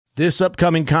This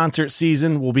upcoming concert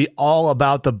season will be all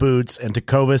about the boots, and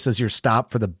Tecovas is your stop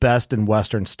for the best in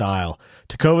Western style.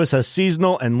 Tecovas has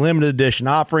seasonal and limited edition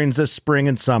offerings this spring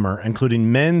and summer,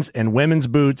 including men's and women's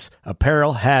boots,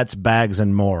 apparel, hats, bags,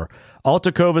 and more. All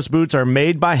Tecovas boots are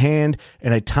made by hand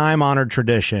in a time-honored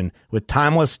tradition with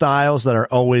timeless styles that are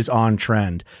always on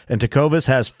trend. And Tecovas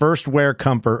has first wear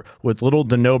comfort with little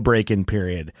to no break-in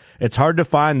period. It's hard to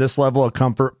find this level of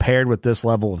comfort paired with this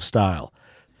level of style.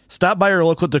 Stop by your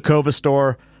local Tecovas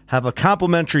store, have a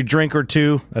complimentary drink or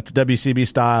two, that's WCB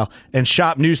style, and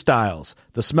shop new styles.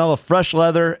 The smell of fresh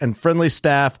leather and friendly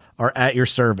staff are at your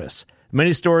service.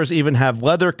 Many stores even have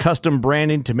leather custom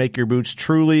branding to make your boots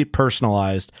truly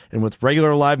personalized. And with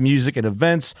regular live music and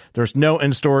events, there's no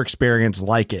in-store experience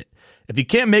like it. If you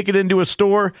can't make it into a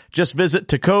store, just visit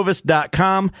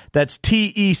tecovas.com. That's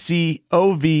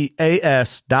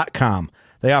TECOVAS.com.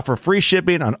 They offer free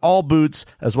shipping on all boots,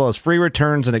 as well as free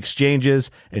returns and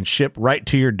exchanges, and ship right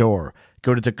to your door.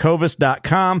 Go to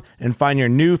tecovas.com and find your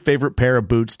new favorite pair of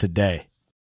boots today.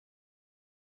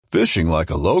 Fishing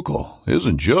like a local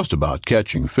isn't just about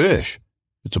catching fish.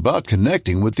 It's about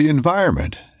connecting with the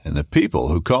environment and the people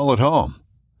who call it home.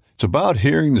 It's about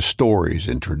hearing the stories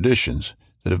and traditions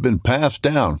that have been passed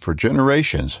down for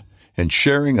generations and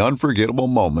sharing unforgettable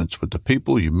moments with the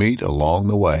people you meet along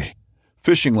the way.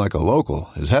 Fishing like a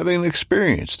local is having an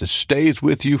experience that stays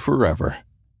with you forever.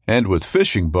 And with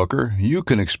Fishing Booker, you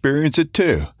can experience it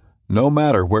too, no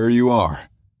matter where you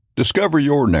are. Discover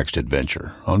your next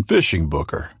adventure on Fishing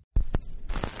Booker.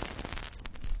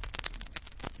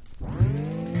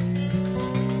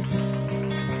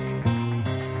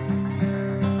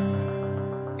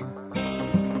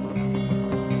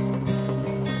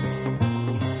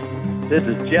 This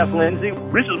is Jeff Lindsay.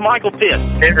 This is Michael Pitt.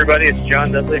 Hey, everybody, it's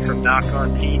John Dudley from Knock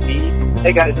on TV.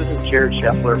 Hey, guys, this is Jared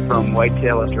Scheffler from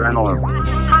Whitetail Adrenaline.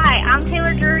 Hi, I'm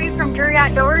Taylor Drury from Drury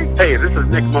Outdoors. Hey, this is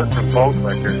Nick Munt from Bow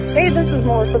Collector. Hey, this is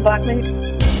Melissa Blackman.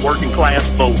 Working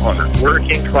Class Bow Hunter.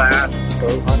 Working Class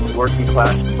Bow Hunter. Working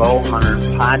Class Bow Hunter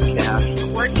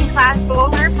Podcast. Working Class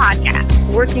Bow Hunter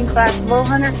Podcast. Working Class Bow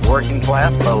Hunter. Working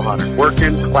Class Bow Hunter.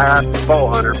 Working Class Bow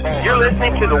Hunter. You're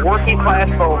listening to the Working Class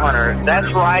Bow Hunter.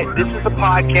 That's right. This is a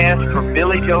podcast for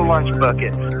Billy Joe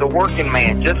Lunchbucket, the working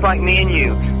man, just like me and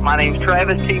you. My name's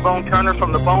Travis T-Bone Turner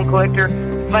from the Bone Collector.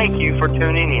 Thank you for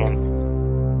tuning in.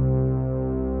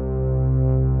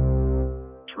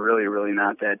 It's really, really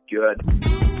not that good.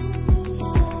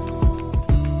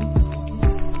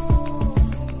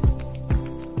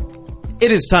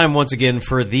 It is time once again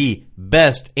for the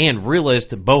best and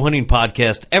realest bow hunting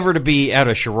podcast ever to be out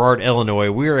of Sherrard, Illinois.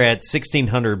 We're at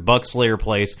 1600 Buckslayer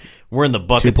Place. We're in the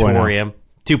Buckatorium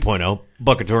 2.0.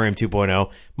 Buckatorium 2.0.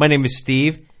 My name is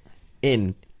Steve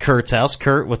in Kurt's house.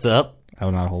 Kurt, what's up? Oh,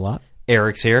 not a whole lot.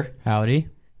 Eric's here. Howdy.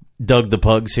 Doug the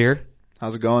Pug's here.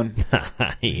 How's it going?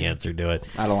 He answered to it.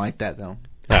 I don't like that, though.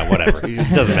 Whatever.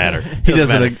 It doesn't matter.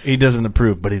 He doesn't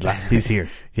approve, but he's here.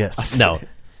 Yes. No.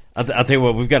 I'll tell you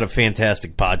what, we've got a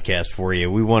fantastic podcast for you.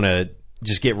 We want to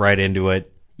just get right into it.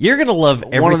 You're going to love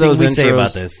everything we say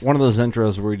about this. One of those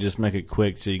intros where we just make it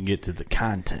quick so you can get to the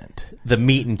content. The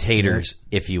meat and taters,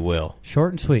 if you will.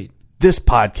 Short and sweet. This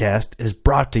podcast is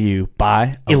brought to you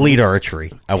by Elite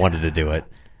Archery. I wanted to do it.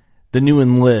 The new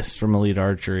Enlist from Elite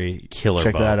Archery. Killer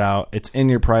Check bow. that out. It's in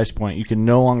your price point. You can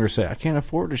no longer say, I can't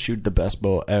afford to shoot the best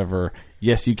bow ever.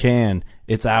 Yes, you can.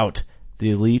 It's out. The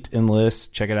Elite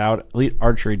Enlist. Check it out.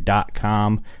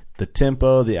 EliteArchery.com. The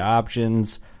tempo, the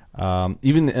options,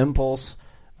 even the impulse.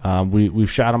 We've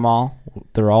shot them all.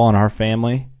 They're all in our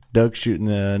family. Doug's shooting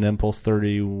an Impulse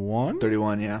 31.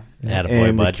 31, yeah. Attaboy,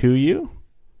 and bud. the Kuiu.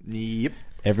 Yep.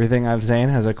 Everything I'm saying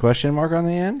has a question mark on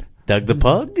the end. Doug the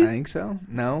Pug? I think so.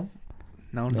 No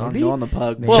on the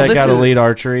pug. Well, check out Elite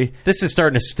Archery. This is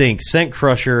starting to stink. Scent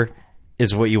Crusher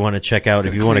is what you want to check out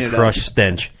if you want to crush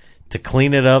stench. To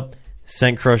clean it up,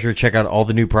 Scent Crusher, check out all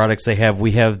the new products they have.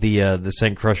 We have the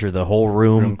Scent Crusher, the whole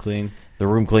room clean. The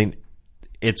room clean.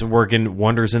 It's working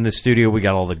wonders in the studio. We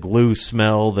got all the glue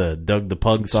smell, the Doug the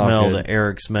Pug smell, the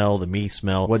Eric smell, the me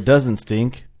smell. What doesn't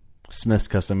stink? Smith's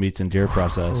Custom Meats and Deer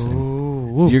Processing.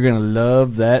 You're going to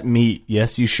love that meat.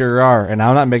 Yes, you sure are. And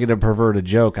I'm not making a perverted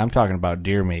joke. I'm talking about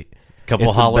deer meat.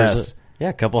 Couple hollers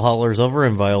over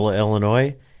in Viola,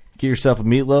 Illinois. Get yourself a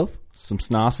meatloaf, some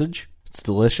sausage. It's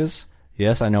delicious.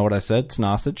 Yes, I know what I said,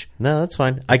 sausage. No, that's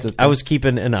fine. I was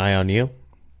keeping an eye on you.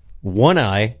 One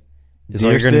eye is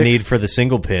all Deer you're going to sticks? need for the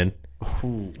single pin.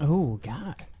 Oh,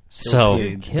 God.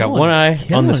 So, got one eye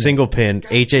on the single pin.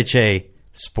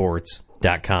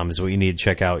 HHAsports.com is what you need to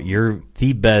check out. You're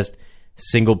the best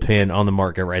single pin on the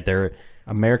market right there.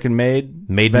 American made.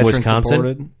 Made in veteran Wisconsin.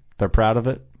 Supported. They're proud of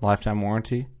it. Lifetime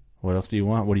warranty. What else do you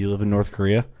want? What do you live in North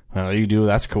Korea? Well, you do.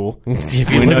 That's cool.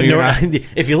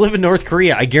 If you live in North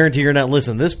Korea, I guarantee you're not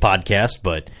listening to this podcast,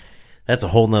 but that's a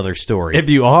whole nother story. If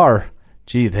you are,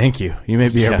 gee, thank you. You may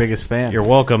be our biggest fan. You're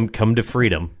welcome. Come to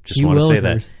freedom. Just want to say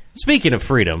that. Speaking of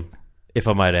freedom, if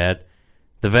I might add,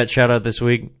 the vet shout-out this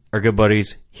week, our good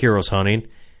buddies, Heroes Hunting.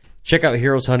 Check out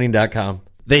heroeshunting.com.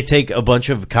 They take a bunch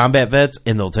of combat vets,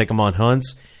 and they'll take them on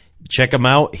hunts. Check them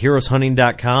out,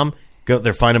 heroeshunting.com. Go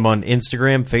there, find them on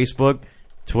Instagram, Facebook,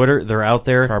 Twitter. They're out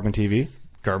there. Carbon TV.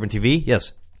 Carbon TV,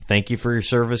 yes. Thank you for your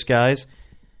service, guys.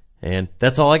 And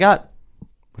that's all I got.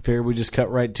 I figured we just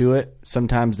cut right to it.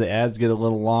 Sometimes the ads get a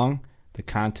little long. The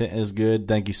content is good.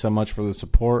 Thank you so much for the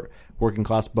support.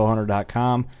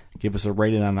 WorkingClassBowhunter.com. Give us a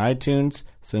rating on iTunes.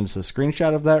 Send us a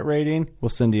screenshot of that rating. We'll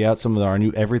send you out some of our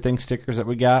new everything stickers that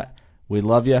we got. We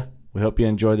love you. We hope you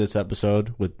enjoyed this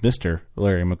episode with Mr.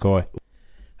 Larry McCoy.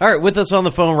 All right, with us on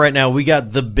the phone right now, we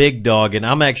got the big dog, and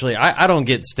I'm actually, I don't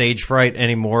get stage fright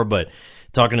anymore, but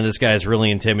talking to this guy is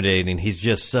really intimidating. He's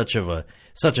just such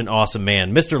an awesome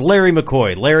man. Mr. Larry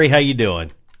McCoy. Larry, how you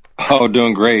doing? Oh,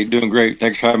 doing great.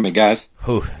 Thanks for having me, guys.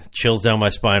 Whew, chills down my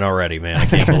spine already, man. I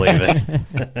can't believe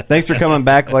it. Thanks for coming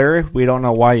back, Larry. We don't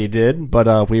know why you did,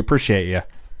 but we appreciate you.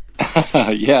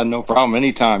 Yeah, no problem.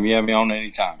 Anytime. You have me on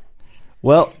anytime.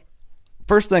 Well,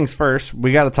 first things first,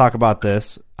 we got to talk about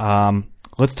this.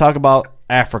 Let's talk about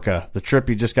Africa, the trip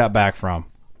you just got back from.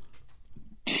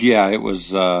 Yeah, it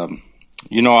was, I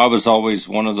was always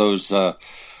one of those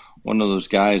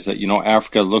guys that,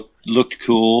 Africa looked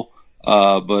cool.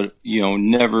 But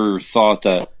never thought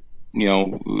that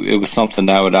it was something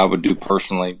that I would do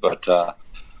personally. But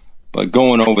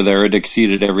going over there, it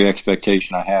exceeded every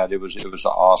expectation I had. It was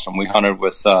awesome. We hunted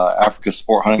with Africa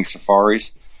Sport Hunting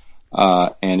Safaris,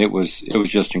 and it was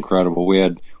just incredible. We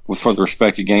had for the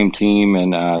respected game team,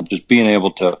 and just being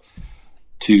able to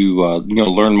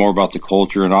learn more about the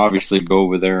culture, and obviously go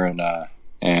over there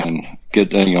and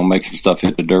get make some stuff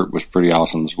hit the dirt was pretty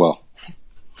awesome as well.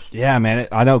 Yeah, man.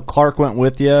 I know Clark went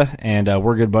with you, and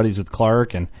we're good buddies with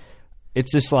Clark. And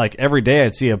it's just like every day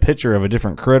I'd see a picture of a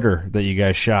different critter that you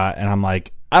guys shot, and I'm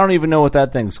like, I don't even know what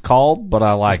that thing's called, but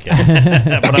I like it.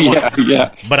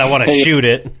 But I want to shoot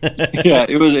it. Yeah,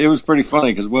 it was pretty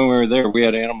funny because when we were there, we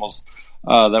had animals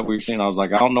that we were seeing. I was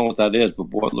like, I don't know what that is, but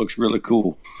boy, it looks really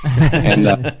cool.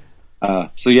 And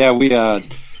so yeah, we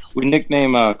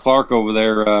nicknamed Clark over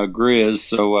there Grizz,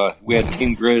 so we had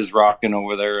Team Grizz rocking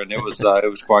over there, and it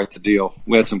was quite the deal.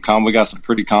 We had we got some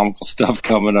pretty comical stuff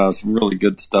coming, some really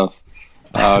good stuff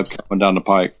coming down the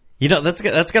pike. That's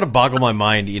got to boggle my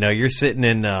mind. You're sitting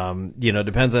in,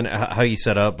 depends on how you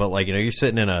set up, but you're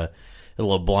sitting in a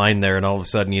little blind there, and all of a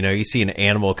sudden, you see an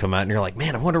animal come out, and you're like,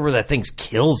 man, I wonder where that thing's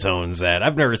kill zone's at.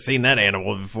 I've never seen that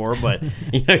animal before, but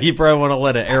you probably want to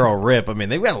let an arrow rip. I mean,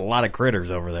 they've got a lot of critters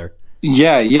over there.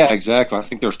 Yeah, exactly. I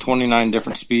think there's 29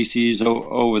 different species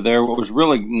over there. What was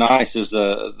really nice is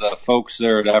the folks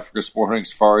there at Africa Sport Hunting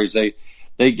Safaris,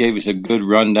 they gave us a good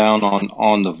rundown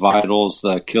on the vitals,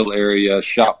 the kill area,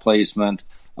 shot placement.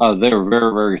 They were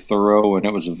very, very thorough, and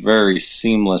it was a very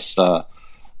seamless trip.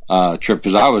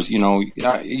 Because I was,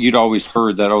 you'd always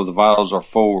heard that, the vitals are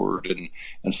forward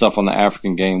and stuff on the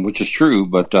African game, which is true,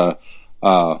 but to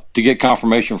get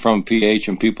confirmation from PH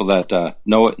and people that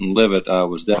know it and live it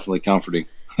was definitely comforting.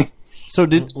 So,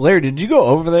 Larry, did you go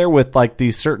over there with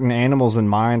these certain animals in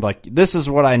mind? Like, this is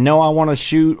what I know I want to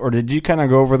shoot, or did you kind of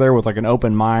go over there with an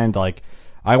open mind? Like,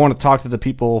 I want to talk to the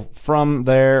people from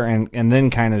there, and then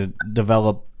kind of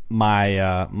develop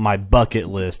my my bucket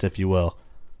list, if you will.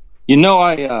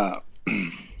 I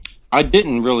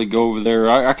didn't really go over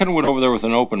there. I kind of went over there with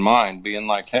an open mind, being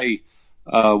like, hey,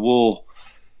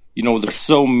 there's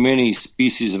so many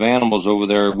species of animals over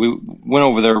there. We went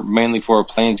over there mainly for a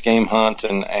plains game hunt,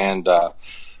 and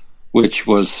it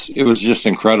was just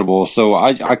incredible. So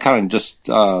I kind of just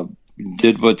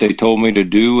did what they told me to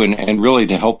do, and really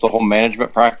to help the whole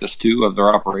management practice too of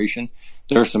their operation.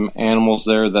 There are some animals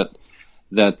there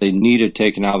that they needed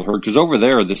taken out of the herd, because over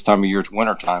there this time of year it's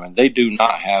wintertime, and they do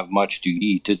not have much to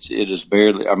eat. It is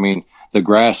barely. I mean, the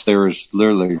grass there is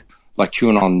literally like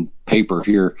chewing on paper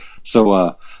here.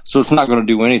 So it's not going to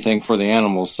do anything for the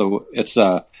animals. So it's,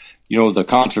 the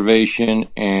conservation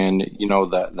and,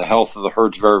 the health of the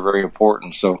herd's very, very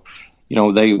important. So,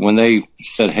 when they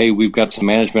said, hey, we've got some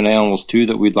management animals too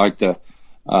that we'd like to,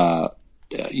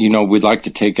 we'd like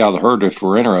to take out of the herd if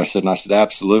we're interested. And I said,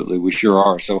 absolutely, we sure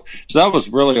are. So that was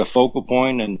really a focal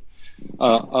point and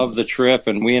of the trip.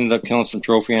 And we ended up killing some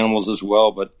trophy animals as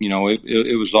well. But,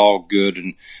 it was all good.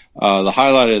 And the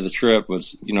highlight of the trip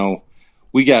was,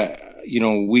 we got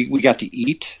to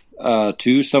eat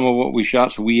too, some of what we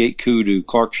shot. So we ate kudu.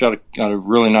 Clark shot a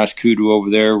really nice kudu over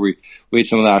there. We ate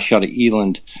some of that. I shot an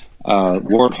eland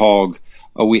warthog.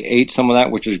 We ate some of that,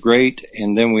 which is great.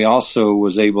 And then we also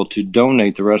was able to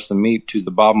donate the rest of the meat to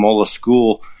the Bob Mola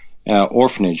School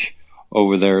orphanage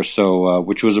over there. So,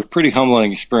 which was a pretty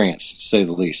humbling experience, to say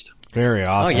the least. Very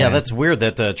awesome. Oh, yeah, that's weird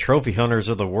that trophy hunters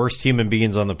are the worst human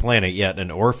beings on the planet, yet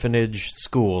an orphanage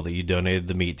school that you donated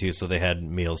the meat to so they had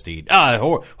meals to eat.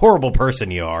 Horrible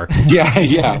person you are.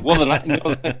 Yeah. Well,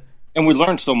 and we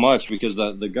learned so much because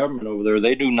the government over there,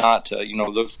 they do not,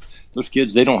 those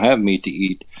kids, they don't have meat to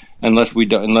eat unless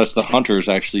the hunters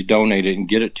actually donate it and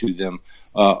get it to them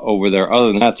over there. Other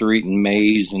than that, they're eating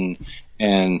maize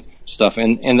and stuff.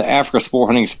 And the Africa Sport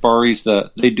Hunting Safaris,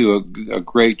 they do a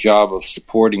great job of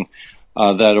supporting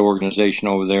that organization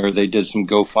over there. They did some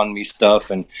GoFundMe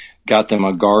stuff and got them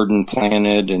a garden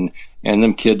planted, and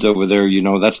them kids over there,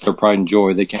 that's their pride and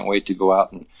joy. They can't wait to go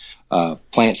out and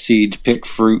plant seeds, pick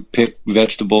fruit, pick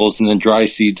vegetables, and then dry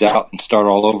seeds out and start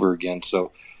all over again.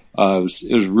 So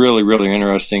it was really, really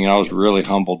interesting, and I was really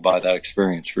humbled by that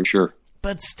experience for sure.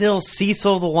 But still,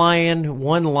 Cecil the lion,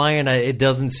 one lion, it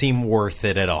doesn't seem worth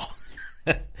it at all.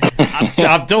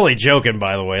 I'm totally joking,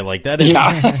 by the way. Like that is,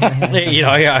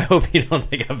 I hope you don't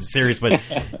think I'm serious, but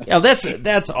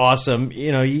that's awesome.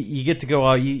 You get to go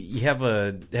out, you have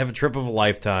a trip of a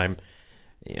lifetime.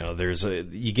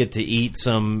 You get to eat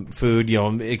some food,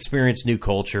 experience new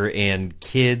culture, and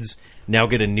kids now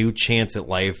get a new chance at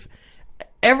life.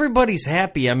 Everybody's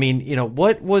happy. I mean,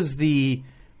 what was the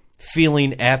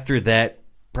feeling after that?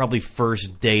 Probably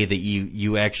first day that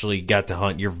you actually got to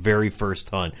hunt, your very first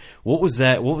hunt. What was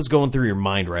that? What was going through your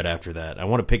mind right after that? I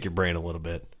want to pick your brain a little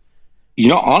bit.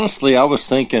 Honestly, I was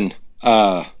thinking,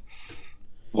 wow,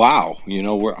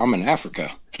 I'm in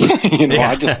Africa.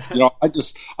 I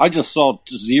just saw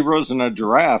zebras and a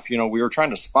giraffe. We were trying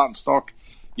to spot and stalk,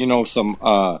 some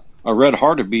a red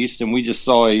hartebeest, and we just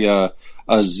saw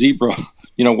a zebra.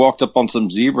 Walked up on some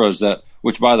zebras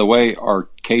which by the way are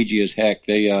cagey as heck.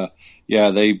 They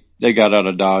got out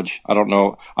of Dodge. I don't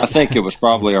know. I think it was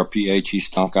probably our PH. He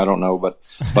stunk. I don't know, but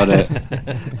but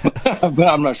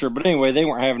I'm not sure. But anyway, they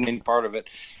weren't having any part of it.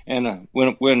 And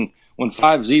when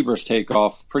 5 zebras take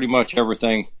off, pretty much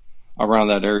everything around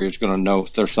that area is going to know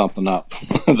there's something up.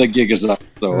 The gig is up.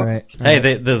 So right.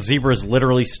 Hey, the zebras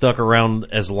literally stuck around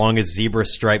as long as zebra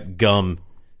stripe gum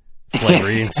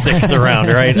flavoring sticks around.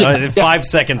 Right, 5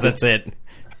 seconons. That's it.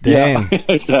 Dang. Yeah,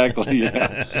 exactly.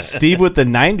 Yeah. Steve with the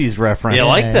 90s reference. Yeah, I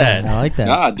like that. I like that.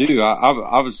 I do.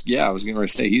 I was getting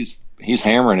ready to say he's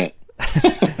hammering it.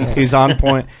 He's on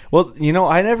point. Well,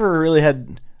 I never really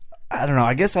had, I don't know,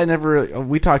 I guess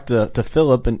we talked to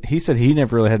Philip, and he said he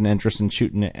never really had an interest in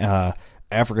shooting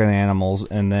African animals,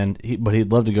 and then but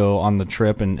he'd love to go on the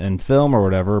trip and film or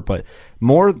whatever, but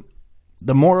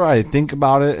the more I think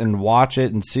about it and watch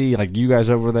it and see, like you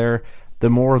guys over there, the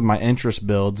more my interest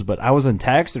builds. But I was in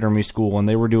taxidermy school and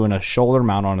they were doing a shoulder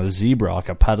mount on a zebra, like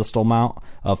a pedestal mount,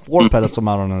 a floor pedestal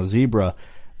mount on a zebra.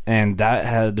 And that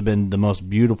had to been the most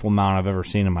beautiful mount I've ever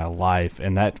seen in my life.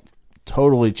 And that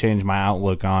totally changed my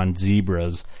outlook on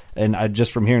zebras. And I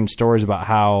just from hearing stories about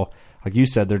how, like you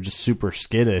said, they're just super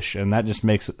skittish. And that just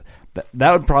makes it,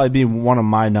 that would probably be one of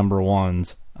my number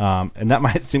ones. And that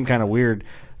might seem kind of weird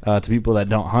to people that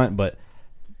don't hunt, but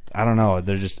I don't know.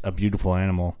 They're just a beautiful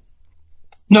animal.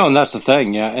 No, and that's the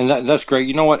thing, yeah, and that's great.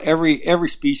 You know what? Every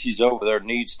species over there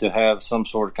needs to have some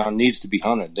sort of needs to be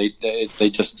hunted. They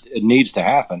just it needs to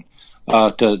happen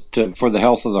for the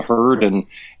health of the herd and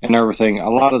everything. A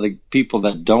lot of the people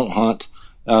that don't hunt,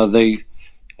 they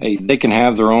can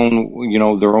have their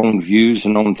own views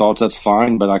and own thoughts. That's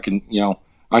fine, but I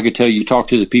could tell you talk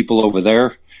to the people over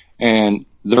there, and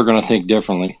they're going to think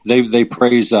differently. They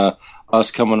praise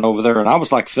us coming over there, and I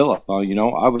was like Philip.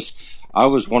 I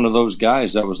was one of those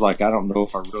guys that was like, I don't know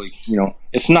if I really,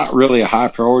 it's not really a high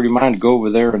priority of mine to go over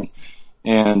there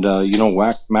and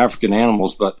whack some African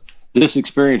animals. But this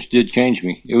experience did change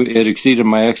me. It exceeded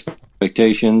my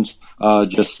expectations.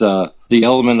 Just the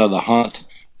element of the hunt,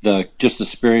 the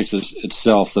experience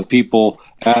itself, the people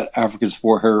at African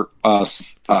sport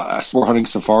hunting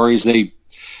safaris, they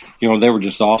were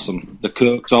just awesome. The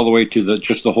cooks all the way to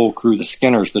the whole crew, the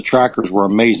skinners, the trackers were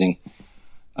amazing.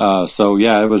 So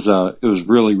yeah, it was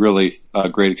really, really a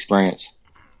great experience.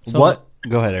 So,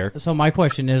 go ahead, Eric. So my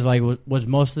question is, like, was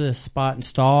most of this spot and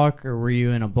stalk, or were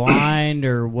you in a blind,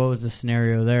 or what was the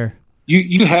scenario there?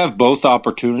 You have both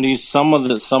opportunities. Some of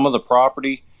the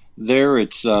property there,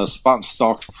 it's spot and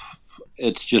stalk.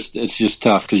 It's just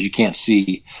tough because you can't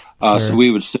see. Sure. So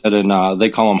we would sit in, they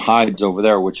call them hides over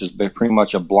there, which is pretty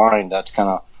much a blind that's kind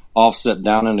of offset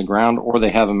down in the ground, or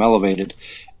they have them elevated.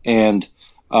 and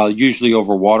usually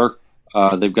over water.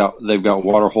 They've got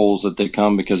water holes that they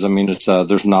come because it's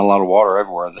there's not a lot of water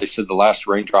everywhere. They said the last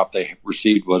raindrop they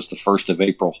received was the 1st of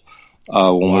April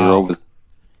when we were over.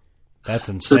 That's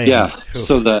insane.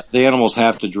 So the animals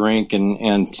have to drink,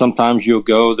 and sometimes you'll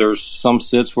go. There's some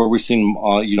sits where we've seen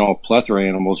a plethora of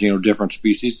animals, different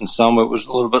species, and some it was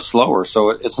a little bit slower.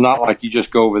 So it's not like you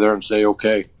just go over there and say,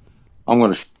 okay, I'm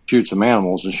going to shoot some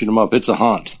animals and shoot them up. It's a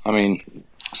hunt.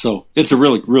 So it's a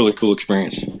really, really cool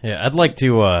experience. Yeah, I'd like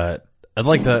to. I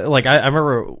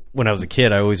remember when I was a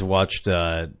kid, I always watched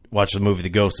the movie The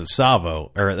Ghost of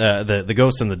Savo, or the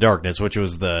Ghost in the Darkness, which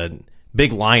was the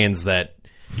big lions that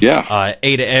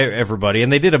ate everybody.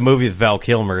 And they did a movie with Val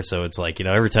Kilmer, so it's like,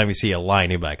 every time you see a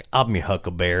lion, you're like, "I'm me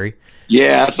Huckleberry."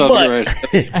 Yeah, that's right.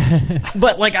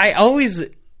 But like, I always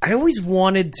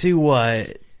wanted to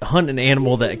hunt an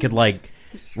animal that could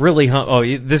really hunt. Oh,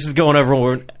 this is going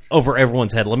over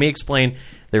everyone's head. Let me explain.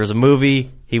 There was a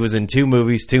movie. He was in 2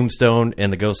 movies, Tombstone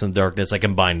and The Ghost in the Darkness. I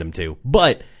combined them 2.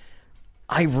 But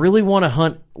I really want to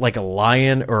hunt like a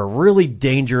lion or a really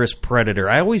dangerous predator.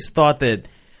 I always thought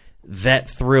that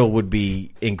thrill would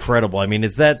be incredible.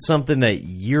 Is that something that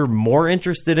you're more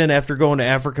interested in after going to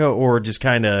Africa, or just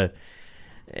kind of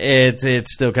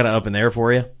it's still kind of up in the air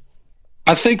for you?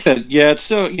 I think that, it's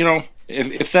still,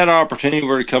 if that opportunity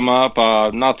were to come up,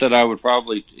 not that I would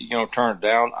probably, turn it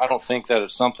down. I don't think that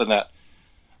it's something that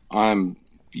I'm,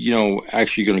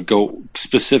 actually going to go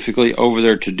specifically over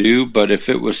there to do. But if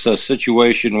it was a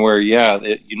situation where,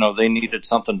 they needed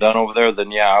something done over there,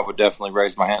 then I would definitely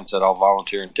raise my hand and said I'll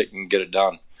volunteer and get it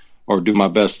done, or do my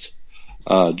best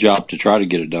job to try to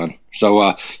get it done.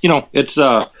 So,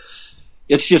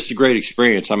 it's just a great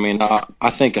experience. I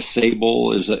think a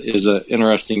sable is an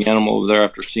interesting animal over there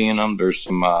after seeing them. There's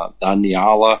some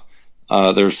Niala.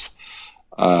 There's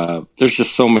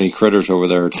just so many critters over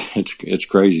there. It's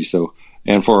crazy. So,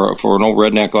 and for an old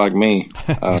redneck like me,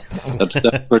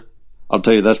 I'll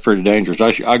tell you, that's pretty dangerous.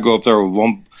 I go up there with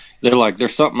one. They're like,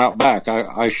 there's something out back.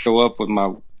 I show up with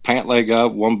my pant leg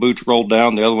up, one boot's rolled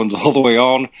down, the other one's all the way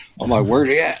on. I'm like, where's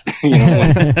he at?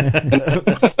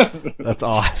 That's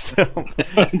awesome.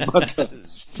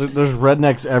 So there's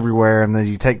rednecks everywhere, and then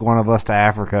you take one of us to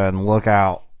Africa and look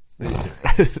out.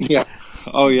 Yeah.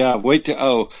 Oh yeah. Wait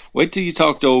till you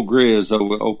talk to old Grizz,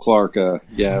 old Clark.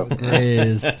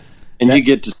 Grizz. And you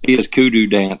get to see his kudu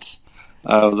dance.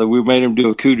 We made him do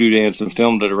a kudu dance and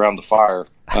filmed it around the fire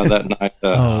that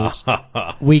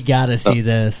night. We gotta see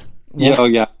this.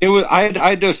 Yeah. It was. I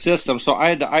had to assist him, so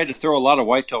I had to throw a lot of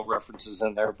whitetail references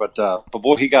in there. But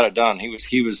boy, he got it done.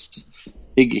 He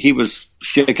was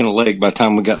shaking a leg by the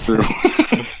time we got through.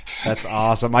 That's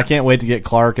awesome. I can't wait to get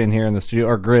Clark in here in the studio,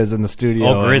 or Grizz in the studio.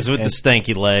 Oh, Grizz with the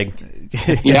stanky leg.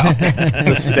 Yeah,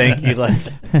 the stanky leg.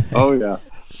 Oh yeah.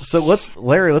 So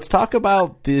let's talk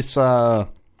about this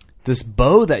this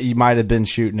bow that you might have been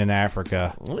shooting in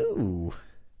Africa. Ooh.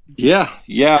 Yeah.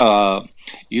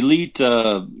 Elite.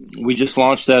 We just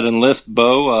launched that Enlist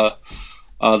bow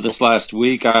this last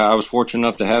week. I was fortunate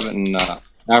enough to have it in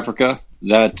Africa.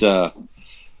 That the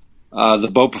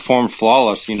bow performed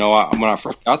flawless. When I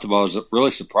first got the bow, I was really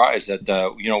surprised at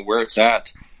where it's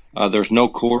at. There's no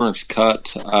corners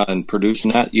cut in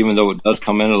producing that, even though it does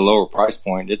come in at a lower price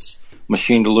point. It's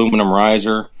machined aluminum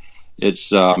riser.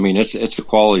 It's it's a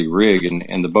quality rig,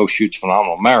 and the bow shoots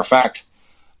phenomenal. Matter of fact,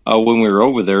 when we were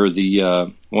over there,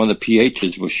 the one of the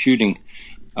PHs was shooting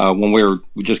when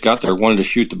we just got there, wanted to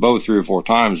shoot the bow 3 or 4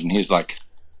 times, and he's like,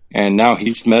 and now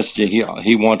he's messaging.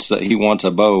 He wants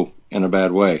a bow in a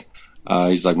bad way.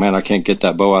 He's like, man, I can't get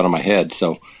that bow out of my head.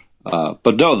 So,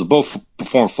 but no, the bow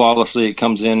performed flawlessly. It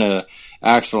comes in a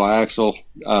axle,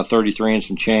 33 and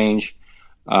some change,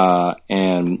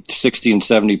 and 60 and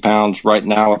 70 pounds. Right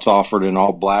now, it's offered in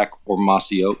all black or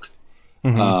mossy oak.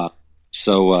 Mm-hmm.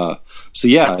 So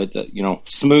yeah,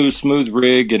 smooth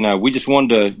rig, and we just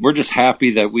we're just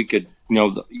happy that we could,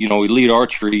 Elite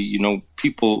Archery,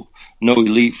 people know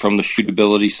Elite from the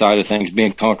shootability side of things,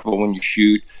 being comfortable when you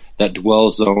shoot, that dwell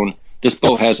zone. This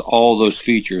bow has all those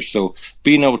features, so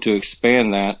being able to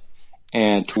expand that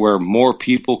and to where more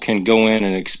people can go in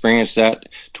and experience that,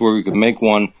 to where we can make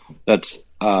one that's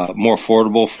more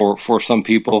affordable for some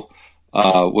people,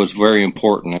 was very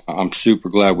important. I'm super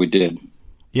glad we did.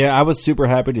 Yeah, I was super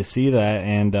happy to see that,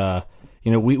 and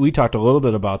we talked a little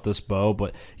bit about this bow,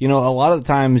 but a lot of the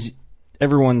times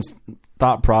everyone's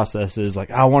thought process is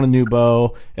like, I want a new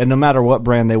bow, and no matter what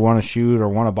brand they want to shoot or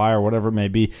want to buy or whatever it may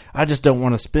be, I just don't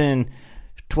want to spend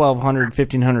 $1,200,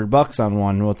 $1,500 on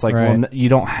one. Well, it's like, Right. well, you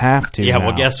don't have to. Yeah, now.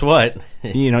 well, guess what?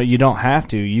 You don't have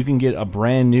to. You can get a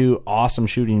brand new, awesome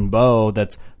shooting bow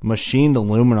that's machined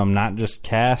aluminum, not just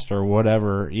cast or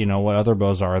whatever, what other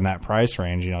bows are in that price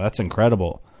range. That's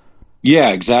incredible.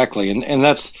 Yeah, exactly. And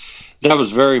that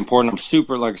was very important. I'm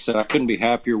super, like I said, I couldn't be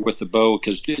happier with the bow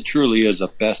because it truly is a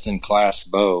best-in-class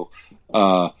bow.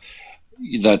 I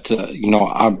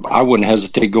wouldn't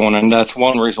hesitate going, and that's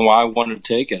one reason why I wanted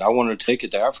to take it. I wanted to take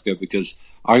it to Africa because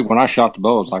when I shot the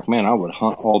bow, I was like, man, I would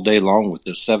hunt all day long with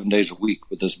this, 7 days a week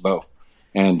with this bow,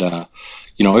 and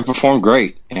it performed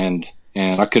great, and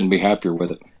I couldn't be happier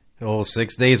with it. Oh,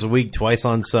 6 days a week, twice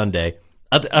on Sunday.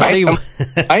 I'll tell you,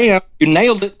 you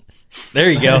nailed it.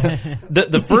 There you go.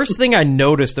 The first thing I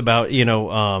noticed about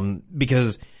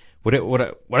because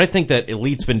what I think that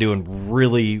Elite's been doing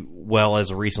really well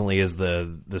as of recently is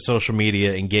the social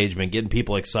media engagement, getting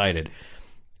people excited.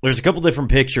 There's a couple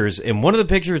different pictures, and one of the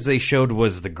pictures they showed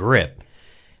was the grip,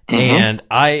 and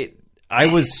I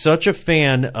was such a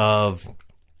fan of,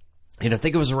 I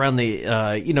think it was around the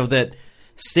that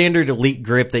standard Elite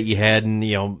grip that you had, and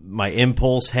my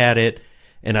Impulse had it,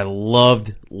 and I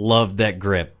loved that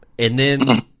grip. And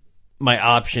then my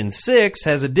Option 6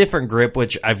 has a different grip,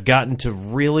 which I've gotten to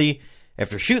really,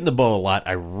 after shooting the bow a lot,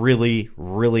 I really,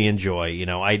 really enjoy.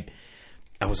 I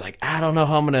was like, I don't know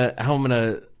how I'm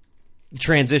gonna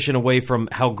transition away from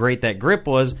how great that grip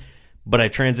was, but I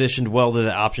transitioned well to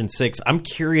the Option 6. I'm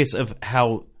curious of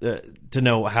how to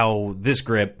know how this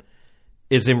grip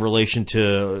is in relation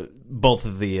to both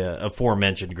of the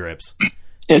aforementioned grips.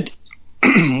 With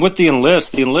the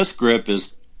Enlist grip is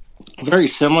very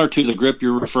similar to the grip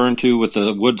you're referring to with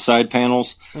the wood side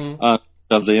panels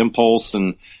of the Impulse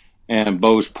and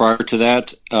bows prior to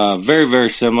that. Very, very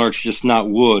similar. It's just not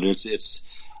wood. It's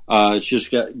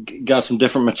just got some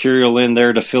different material in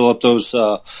there to fill up those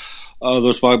spots.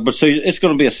 But so it's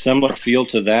going to be a similar feel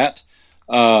to that,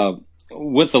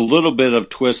 with a little bit of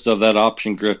twist of that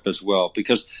Option grip as well.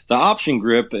 Because the Option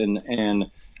grip and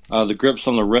the grips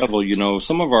on the Revel,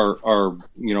 some of our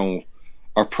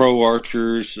pro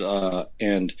archers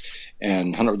and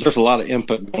hunter, there's a lot of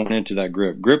input going into that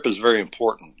grip. Grip is very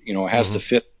important. It has to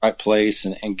fit the right place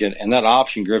and that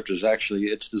Option grip is actually,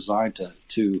 it's designed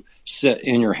to sit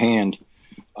in your hand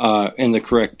in the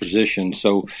correct position.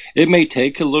 So it may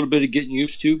take a little bit of getting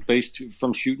used to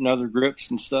from shooting other grips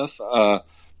and stuff.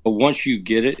 But once you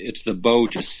get it, it's the bow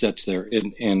just sits there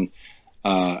and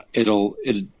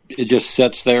it just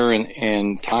sits there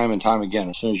and time again,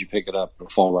 as soon as you pick it up, it'll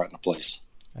fall right into place.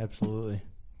 Absolutely.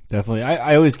 Definitely.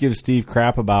 I always give Steve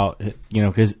crap about,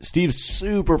 because Steve's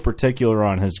super particular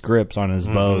on his grips on his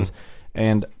bows.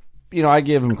 And, I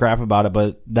give him crap about it,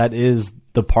 but that is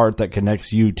the part that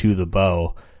connects you to the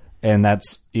bow. And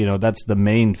that's the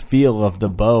main feel of the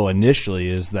bow initially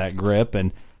is that grip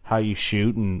and how you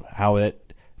shoot and how it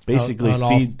basically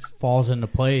how it feeds. all falls into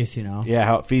place, Yeah,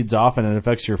 how it feeds off and it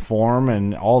affects your form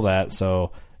and all that.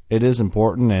 So it is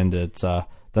important, and it's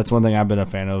that's one thing I've been a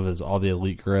fan of is all the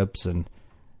Elite grips, and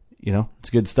it's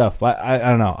good stuff. But I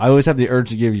don't know. I always have the urge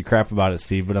to give you crap about it,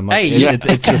 Steve, but I'm like, I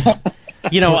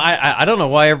don't know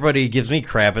why everybody gives me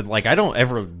crap. But I don't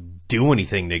ever do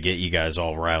anything to get you guys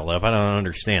all riled up. I don't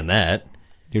understand that.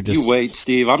 You wait,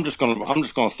 Steve. I'm just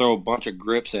gonna throw a bunch of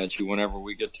grips at you whenever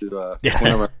we get to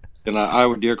whenever. In an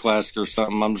Iowa Deer Classic or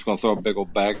something, I'm just going to throw a big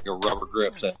old bag of rubber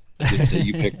grips at you. So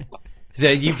you pick. So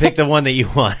you pick the one that you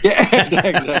want. Yeah,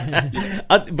 exactly.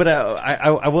 But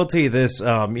I will tell you this.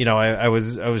 I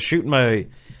was shooting my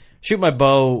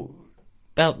bow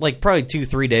about probably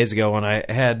 2-3 days ago, and I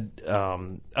had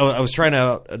I was trying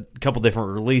out a couple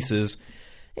different releases,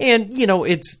 and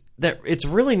it's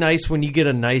really nice when you get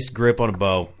a nice grip on a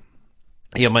bow.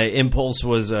 My Impulse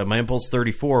was my Impulse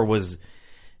 34 was.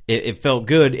 It felt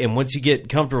good, and once you get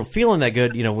comfortable feeling that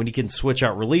good, when you can switch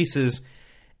out releases,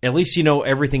 at least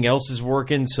everything else is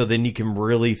working, so then you can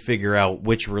really figure out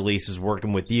which release is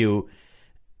working with you,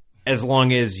 as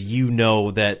long as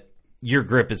that your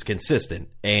grip is consistent.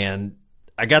 And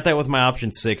I got that with my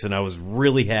Option 6, and I was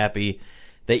really happy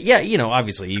that,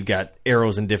 obviously you've got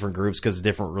arrows in different groups because of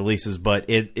different releases, but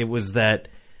it was that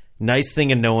nice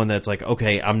thing of knowing that's like,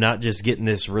 okay, I'm not just getting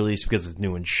this release because it's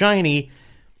new and shiny,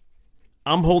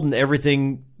 I'm holding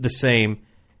everything the same,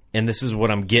 and this is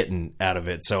what I'm getting out of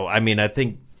it. So, I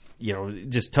think,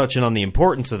 just touching on the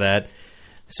importance of that.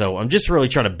 So, I'm just really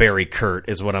trying to bury Kurt,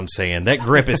 is what I'm saying. That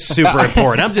grip is super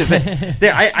important. I'm just saying,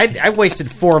 I wasted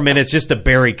 4 minutes just to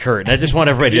bury Kurt. I just want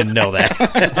everybody to know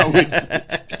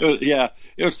that.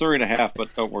 It was 3.5,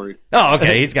 but don't worry. Oh,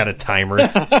 okay. He's got a timer.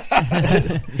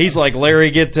 He's like,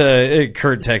 Larry,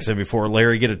 Kurt texted before,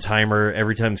 Larry, get a timer.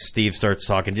 Every time Steve starts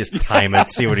talking, just time it,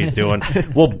 see what he's doing.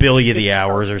 We'll bill you the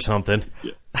hours or something.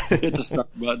 Hit the start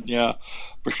button, yeah,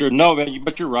 for sure. No, man,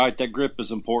 but you're right. That grip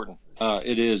is important.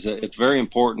 It is. It's very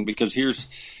important because here's,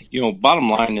 bottom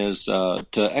line is to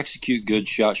execute good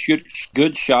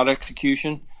shot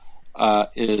execution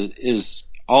is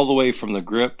all the way from the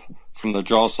grip, from the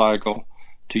draw cycle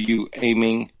to you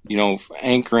aiming,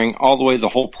 anchoring, all the way the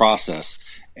whole process.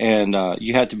 And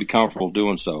you have to be comfortable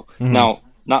doing so. Mm-hmm.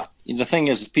 Now, the thing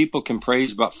is people can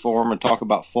praise about form and talk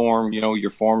about form, your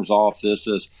form's off, this.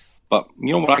 But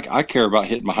you know what? I care about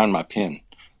hitting behind my pin.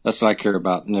 That's what I care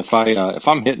about. And if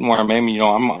I'm hitting where I'm aiming,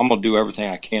 I'm gonna do everything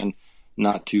I can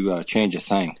not to change a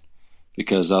thing,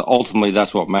 because ultimately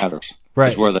that's what matters.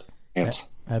 Right. Is where the chance.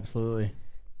 Absolutely.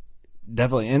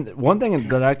 Definitely. And one thing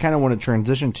that I kind of want to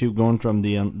transition to, going from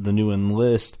the new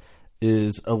Enlist,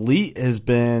 is Elite has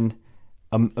been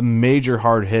a major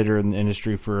hard hitter in the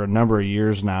industry for a number of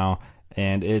years now,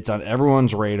 and it's on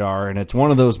everyone's radar. And it's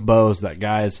one of those bows that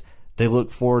guys, they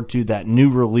look forward to that new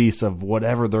release of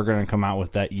whatever they're going to come out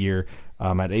with that year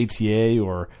at ATA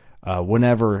or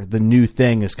whenever the new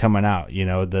thing is coming out.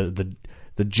 The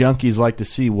junkies like to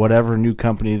see whatever new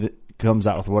company that comes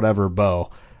out with whatever bow.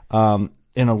 And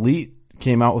Elite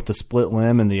came out with the split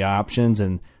limb and the options,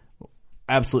 and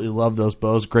absolutely love those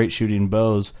bows. Great shooting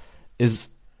bows.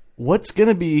 What's going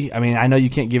to be? I mean, I know you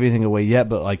can't give anything away yet,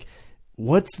 but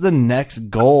what's the next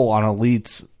goal on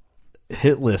Elite's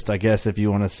hit list, I guess, if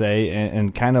you want to say,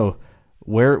 and kind of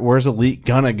where's Elite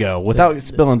gonna go without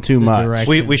spilling too much?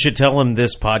 We should tell him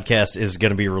this podcast is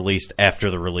going to be released after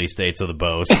the release dates of the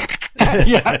bows.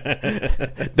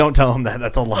 Don't tell him that.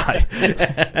 That's a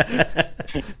lie.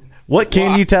 What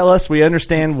can you tell us? We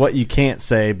understand what you can't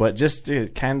say, but just to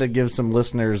kind of give some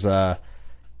listeners,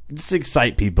 just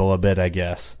excite people a bit, I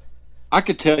guess. I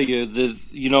could tell you that,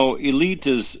 Elite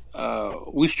is,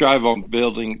 we strive on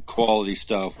building quality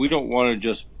stuff. We don't want to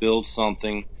just build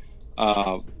something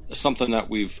that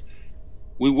we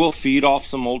will feed off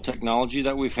some old technology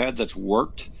that we've had that's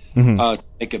worked, to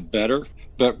make it better.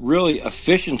 But really,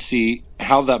 efficiency,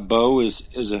 how that bow is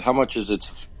how much is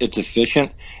it's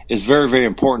efficient, is very, very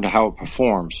important to how it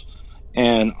performs.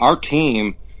 And our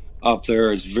team up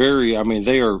there is very,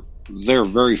 they're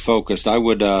very focused.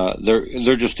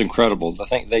 They're just incredible. I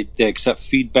think they accept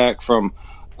feedback from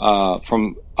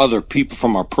other people,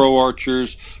 from our pro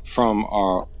archers, from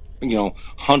our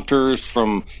hunters.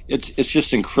 It's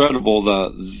just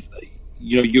incredible.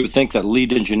 You would think that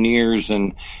lead engineers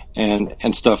and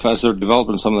stuff, as they're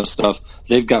developing some of this stuff,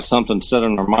 they've got something set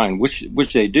in their mind,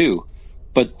 which they do.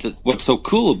 But what's so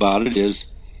cool about it is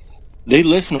they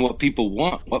listen to what people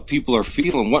want, what people are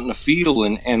feeling, wanting to feel,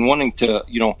 and wanting to,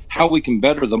 how we can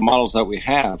better the models that we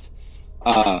have,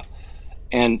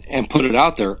 and put it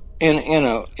out there in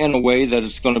a way that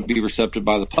it's going to be receptive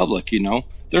by the public.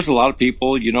 There's a lot of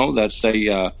people, that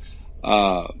say,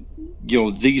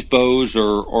 these bows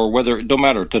or whether it don't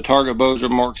matter, the Target bows are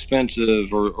more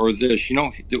expensive or this.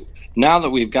 Now that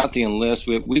we've got the Enlist,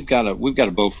 we've got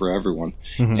a bow for everyone,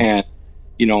 and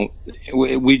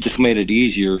we just made it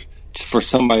easier for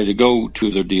somebody to go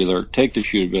to their dealer, take the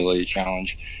shootability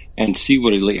challenge, and see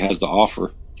what Elite has to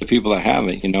offer to people that have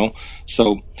it.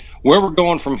 So where we're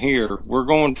going from here, we're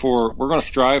going to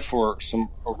strive for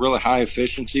a really high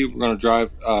efficiency. We're going to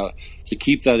drive to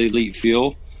keep that Elite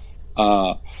feel,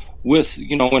 with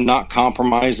and not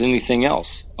compromise anything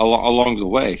else along the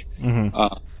way.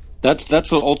 That's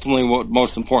what ultimately what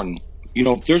most important.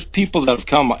 There's people that have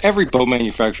come. Every bow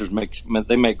manufacturer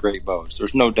make great bows.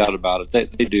 There's no doubt about it.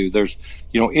 They do. There's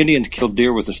Indians kill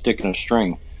deer with a stick and a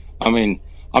string. I'm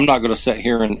not going to sit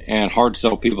here and hard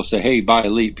sell people, say, hey, buy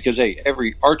Elite, because hey,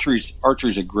 every archery's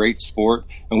a great sport,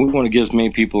 and we want to get as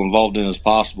many people involved in it as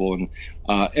possible. And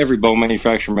every bow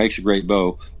manufacturer makes a great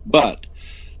bow, but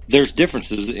there's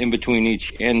differences in between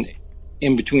each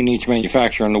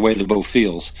manufacturer and the way the bow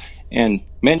feels. And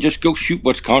man, just go shoot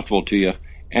what's comfortable to you.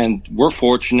 And we're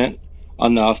fortunate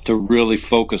enough to really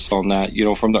focus on that.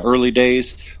 From the early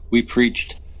days, we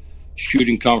preached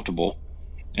shooting comfortable.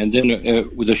 And then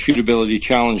the shootability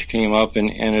challenge came up,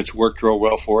 and it's worked real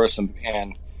well for us, and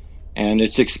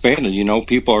it's expanded.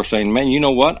 People are saying, man, you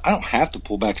know what? I don't have to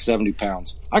pull back 70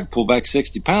 pounds. I can pull back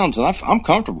 60 pounds, and I'm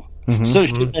comfortable. Instead of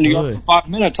shooting in the yard for 5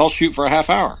 minutes, I'll shoot for a half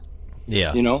hour.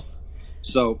 Yeah.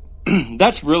 So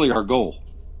that's really our goal.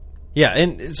 Yeah,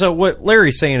 and so what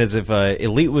Larry's saying is if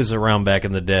Elite was around back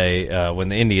in the day when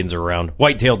the Indians were around,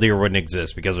 white-tailed deer wouldn't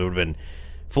exist because it would have been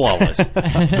flawless.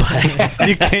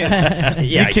 You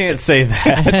can't say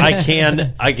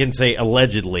that. I can say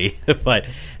allegedly, but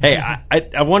hey,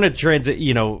 I want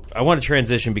to I want to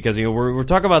transition because we're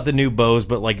talking about the new bows,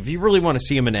 but like if you really want to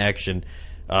see them in action,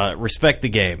 respect the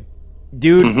game,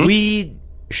 dude. We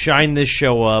shine this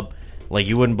show up like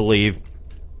you wouldn't believe.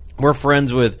 We're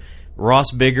friends with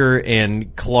Ross Bigger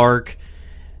and Clark.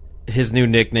 His new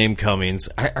nickname Cummings.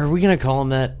 Are we going to call him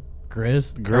that?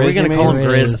 Grizz? Are we going to call him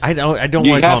Grizz? I don't want to call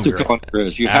him Grizz. You have to call him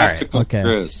Grizz. You have to call him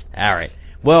Grizz. All right.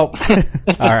 Well,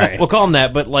 All right. we'll call him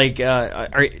that. But like, all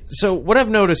right. So what I've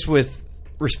noticed with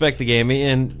Respect the Game,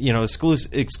 and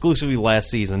exclusively last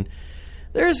season,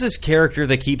 there's this character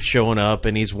that keeps showing up,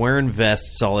 and he's wearing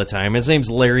vests all the time. His name's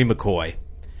Larry McCoy.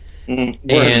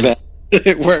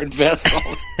 Wearing vests all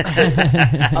the time.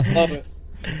 I love it.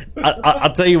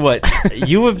 I'll tell you what,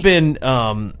 you have been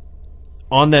on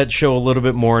that show a little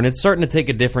bit more, and it's starting to take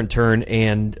a different turn,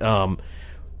 and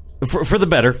for the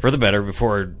better.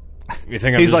 Before you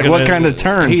think he's like, what kind of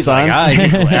turn? He's son?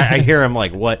 like, I hear him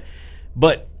like, what?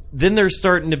 But then there's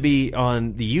starting to be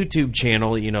on the YouTube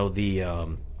channel,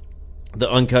 the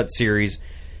Uncut series.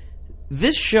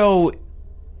 This show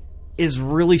is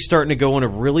really starting to go in a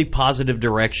really positive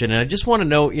direction, and I just want to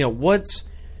know,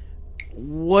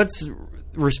 what's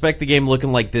Respect the Game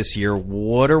looking like this year?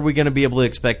 What are we going to be able to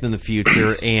expect in the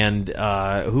future? And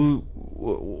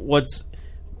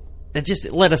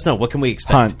just let us know. What can we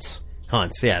expect?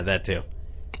 Hunts, yeah, that too.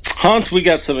 Hunts, we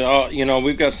got some.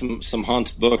 We've got some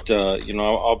hunts booked.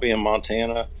 I'll be in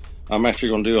Montana. I'm actually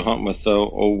going to do a hunt with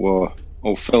old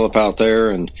Philip out there,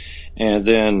 and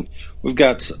then we've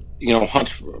got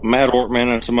hunts. Matt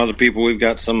Ortman and some other people. We've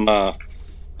got some.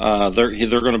 They're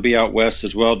going to be out west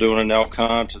as well doing an elk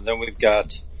hunt, and then we've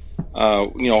got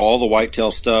all the whitetail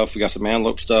stuff. We got some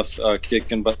antelope stuff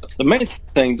kicking, but the main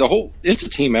thing, it's a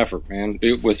team effort, man.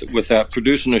 With that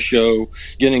producing a show,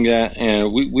 getting that,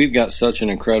 and we've got such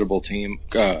an incredible team,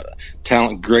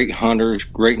 talent, great hunters,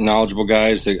 great knowledgeable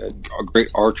guys, great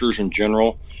archers in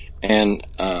general, and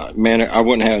man, I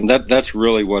wouldn't have that. That's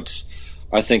really what's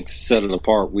I think set it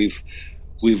apart.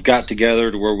 We've got together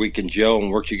to where we can gel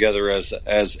and work together as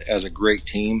a great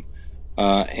team.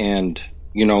 And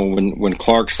when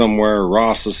Clark's somewhere, or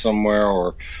Ross is somewhere,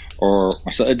 or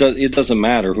so it doesn't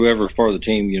matter. Whoever's part of the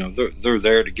team, they're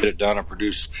there to get it done and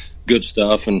produce good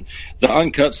stuff. And the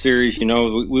Uncut series,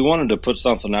 we wanted to put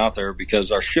something out there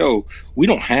because our show, we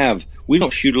don't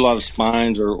shoot a lot of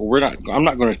spines, or I'm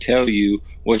not going to tell you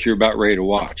what you're about ready to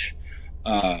watch.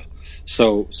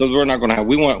 So we're not going to have.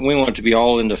 We want it to be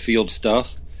all into field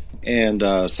stuff, and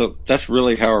so that's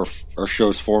really how our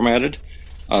show's formatted.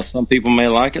 Some people may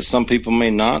like it, some people may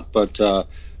not, but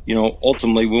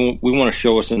ultimately we want to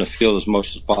show us in the field as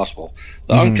much as possible.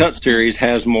 The Uncut series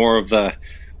has more of the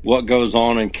what goes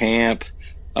on in camp.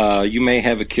 You may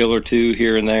have a kill or two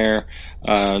here and there.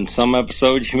 In some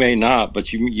episodes you may not,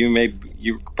 but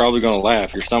you're probably going to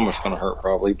laugh. Your stomach's going to hurt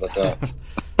probably, but yeah.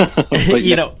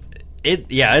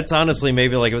 It's honestly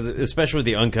maybe like, especially with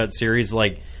the Uncut series,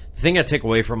 like the thing I take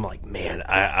away from, like, man,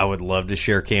 I would love to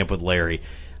share camp with Larry.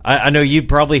 I know you'd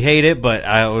probably hate it, but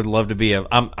I would love to be I'm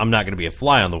not going to be a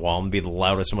fly on the wall. I'm going to be the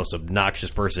loudest, most obnoxious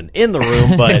person in the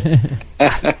room,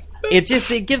 but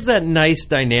it gives that nice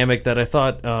dynamic that I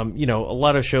thought, a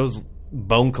lot of shows,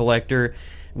 Bone Collector,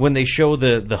 when they show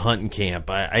the hunt in camp,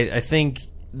 I think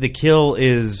the kill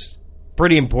is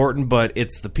pretty important, but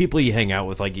it's the people you hang out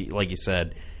with, like you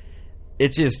said.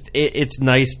 It's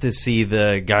nice to see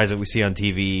the guys that we see on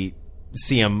TV,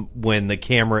 see them when the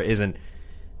camera isn't,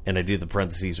 and I do the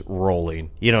parentheses, rolling.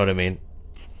 You know what I mean?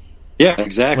 Yeah,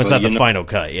 exactly. It's not the final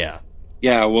cut, yeah.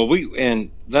 Yeah, well,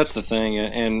 and that's the thing.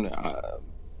 And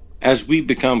as we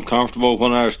become comfortable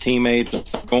when our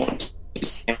teammates going to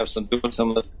camps and doing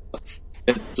some of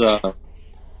this,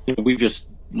 we just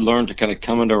learned to kind of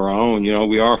come into our own.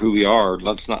 We are who we are.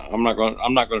 I'm not going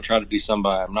to try to be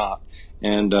somebody I'm not.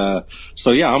 And so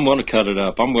yeah, I'm going to cut it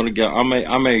up. I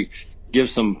may give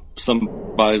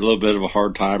somebody a little bit of a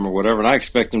hard time or whatever, and I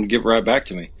expect them to give right back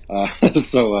to me.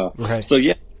 So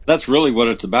yeah, that's really what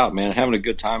it's about, man. Having a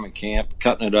good time in camp,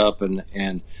 cutting it up, and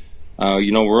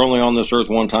we're only on this earth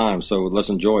one time, so let's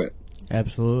enjoy it.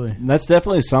 Absolutely. That's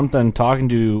definitely something, talking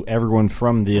to everyone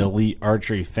from the Elite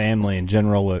Archery family in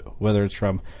general, whether it's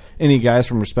from any guys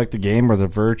from Respect the Game or the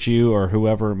Virtue or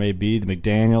whoever it may be, the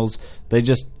McDaniels,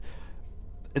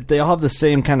 they all have the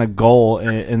same kind of goal,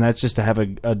 and that's just to have a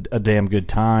damn good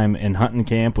time in hunting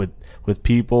camp with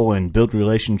people and build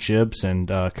relationships and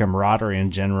camaraderie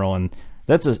in general. And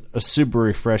that's a super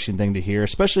refreshing thing to hear,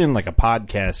 especially in like a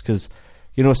podcast, because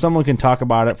if someone can talk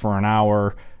about it for an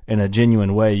hour in a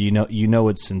genuine way, you know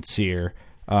it's sincere.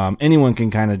 anyone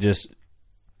can kind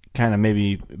of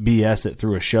maybe BS it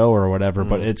through a show or whatever,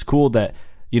 but it's cool that,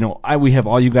 we have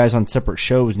all you guys on separate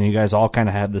shows and you guys all kind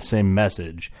of have the same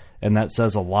message, and that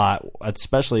says a lot,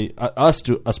 especially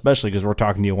because we're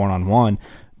talking to you one-on-one,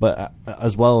 but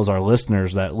as well as our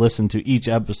listeners that listen to each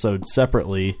episode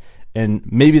separately, and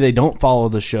maybe they don't follow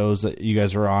the shows that you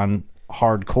guys are on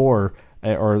hardcore,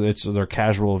 or they're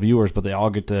casual viewers, but they all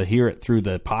get to hear it through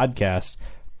the podcast,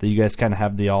 that you guys kind of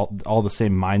have all the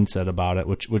same mindset about it,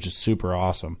 which is super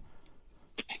awesome.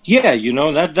 Yeah,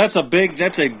 that's a big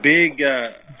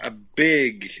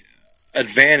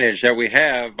advantage that we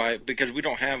have because we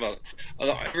don't have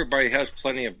everybody has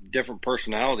plenty of different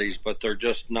personalities, but they're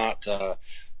just not.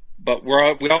 But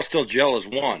we all still gel as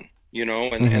one,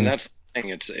 and that's the thing.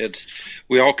 It's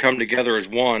we all come together as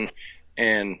one,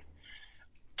 and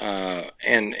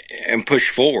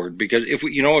push forward, because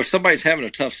if somebody's having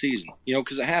a tough season,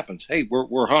 because it happens. Hey,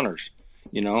 we're hunters,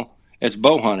 it's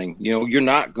bow hunting. You're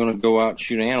not going to go out and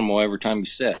shoot an animal every time you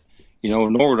set,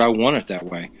 nor would I want it that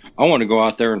way. I want to go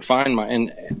out there and find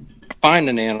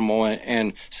an animal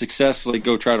and successfully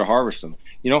go try to harvest them.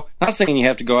 Not saying you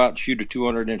have to go out and shoot a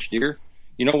 200-inch deer.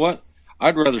 You know what?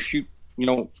 I'd rather shoot, 10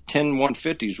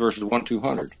 150s versus 1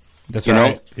 200. That's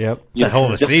right. Yep. It's a hell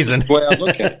of a season. That's the way I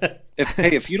look at it.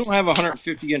 If you don't have a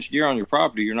 150-inch deer on your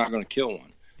property, you're not going to kill one.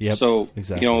 Yep, so,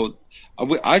 exactly.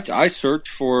 I search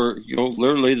for,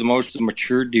 literally the most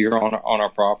mature deer on our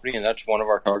property, and that's one of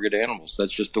our target animals.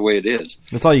 That's just the way it is.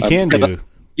 That's all you can do.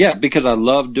 Because I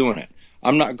love doing it.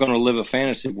 I'm not going to live a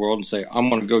fantasy world and say, I'm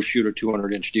going to go shoot a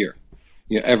 200-inch deer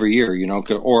every year,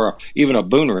 or even a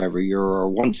booner every year, or a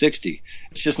 160.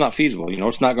 It's just not feasible.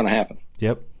 It's not going to happen.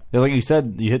 Yep. Like you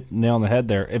said, you hit the nail on the head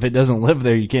there. If it doesn't live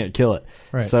there, you can't kill it.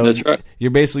 Right. So that's right.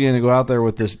 You're basically going to go out there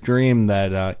with this dream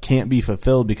that can't be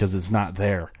fulfilled because it's not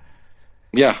there.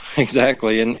 Yeah,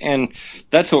 exactly. And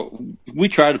that's what we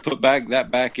try to put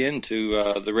back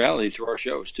into the reality through our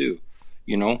shows too.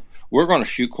 We're going to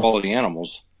shoot quality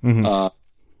animals,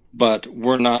 but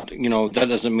we're not. That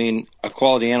doesn't mean a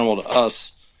quality animal to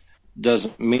us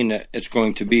doesn't mean that it's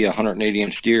going to be a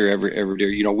 180-inch deer every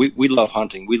deer. We love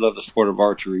hunting. We love the sport of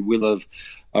archery. We love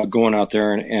going out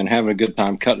there and having a good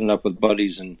time, cutting up with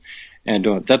buddies and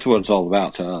doing it. That's what it's all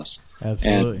about to us.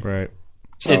 Absolutely. Right.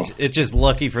 So, it's just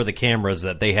lucky for the cameras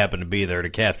that they happen to be there to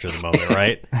capture the moment,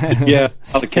 right? Yeah,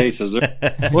 a lot of cases.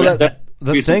 Well,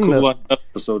 the thing cool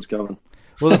episodes coming.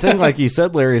 Well, the thing, like you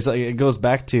said, Larry, is it goes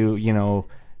back to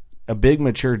a big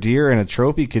mature deer, and a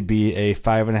trophy could be a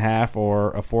 5.5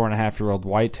 or a 4.5-year-old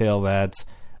whitetail that's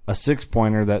a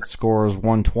 6-pointer that scores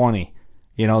 120.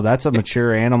 That's a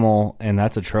mature animal, and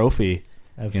that's a trophy.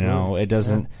 Absolutely. It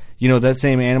doesn't. That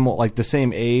same animal, like the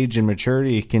same age and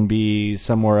maturity, can be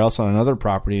somewhere else on another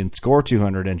property and score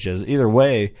 200 inches. Either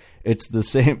way, it's the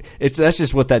same. That's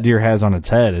just what that deer has on its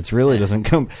head. It really doesn't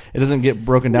come. It doesn't get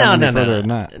broken down any further than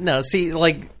that. No, see,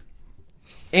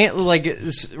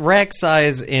 rack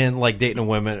size and dating a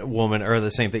woman are the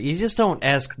same thing. You just don't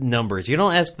ask numbers. You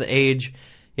don't ask the age.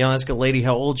 You don't ask a lady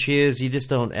how old she is. You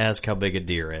just don't ask how big a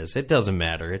deer is. It doesn't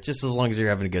matter. It's just as long as you're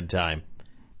having a good time.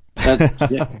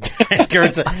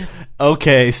 Kurt's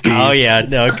okay, Steve. Oh yeah,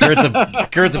 no. Kurt's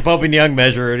a Pope and Young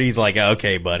measure, and he's like,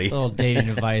 okay, buddy. A little dating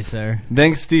advice there.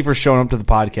 Thanks, Steve, for showing up to the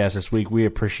podcast this week. We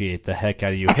appreciate the heck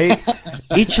out of you. Hey,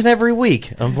 each and every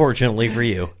week, unfortunately for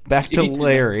you. Back to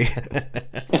Larry.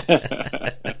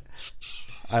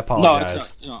 I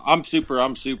apologize. No, I'm super.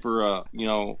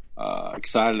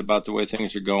 Excited about the way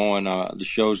things are going. The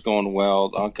show's going well.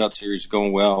 The Uncut series is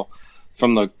going well.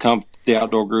 From the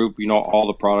outdoor group, all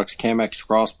the products. Camex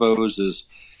crossbows is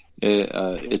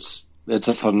it's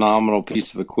a phenomenal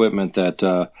piece of equipment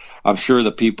that I'm sure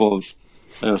the people of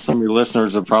some of your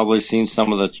listeners have probably seen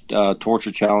some of the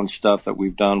torture challenge stuff that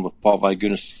we've done with Paul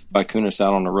Vicunis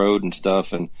out on the road and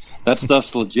stuff, and that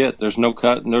stuff's legit. There's no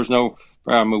cut and there's no.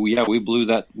 We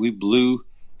blew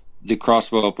the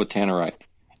crossbow up with tannerite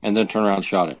and then turned around and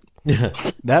shot it.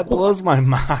 That blows my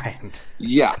mind.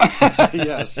 Yeah,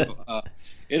 yeah. So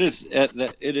it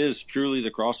is truly the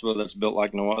crossbow that's built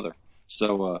like no other.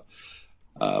 So,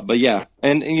 but yeah,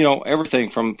 and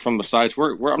everything from the sites.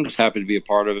 I'm just happy to be a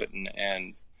part of it,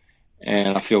 and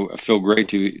I feel great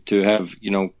to have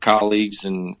colleagues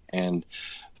and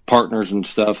partners and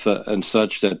stuff and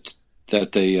such that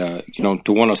they to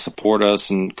want to support us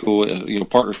and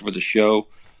partners with the show.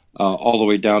 All the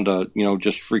way down to,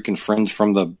 just freaking friends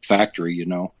from the factory,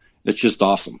 It's just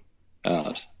awesome.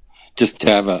 Just to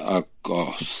have a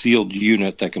sealed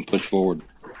unit that can push forward.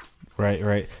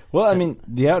 Right. Well,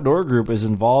 the outdoor group is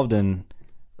involved in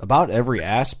about every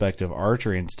aspect of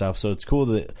archery and stuff, so it's cool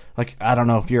that, I don't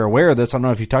know if you're aware of this. I don't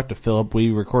know if you talked to Philip.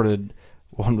 We recorded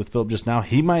one with Philip just now.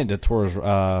 He might have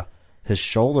tore his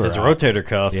shoulder, his out. rotator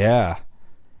cuff. Yeah.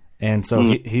 And so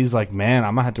he's like, man,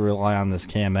 I'm gonna have to rely on this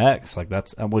Cam X, like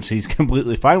that's which he's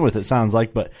completely fine with. It sounds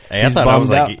like, but hey,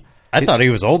 I thought he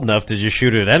was old enough to just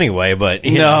shoot it anyway. But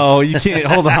you can't.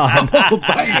 Hold on.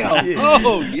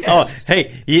 Oh,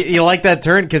 hey, you like that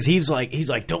turn? Because he's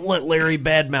like, don't let Larry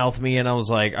badmouth me. And I was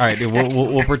like, all right, dude,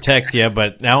 we'll protect you.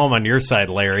 But now I'm on your side,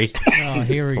 Larry. Oh,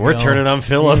 here we go. We're turning on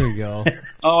Philip. Here we go.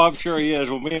 Oh, I'm sure he is.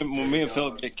 When me and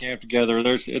Philip get camped together,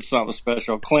 it's something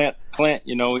special. Clint,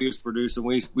 he was producing.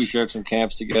 We shared some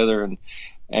camps together, and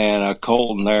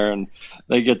Colton there, and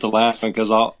they get to laughing because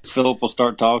Philip will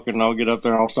start talking, and I'll get up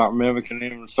there and I'll start mimicking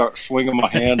him and start swinging my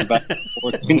hands back and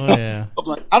forth. You know? Yeah. I'm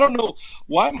like, I don't know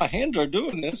why my hands are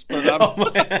doing this, but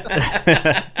But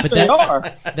they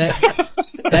are. That's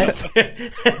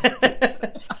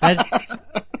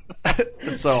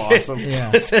so awesome.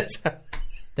 Yeah.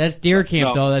 That's deer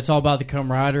camp, though. That's all about the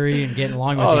camaraderie and getting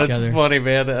along with each other. That's funny,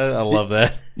 man. I love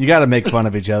that. You got to make fun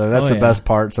of each other. That's the best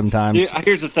part sometimes. Yeah,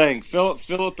 here's the thing.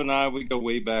 Philip and I, we go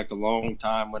way back a long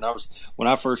time. When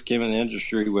I first came in the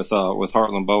industry with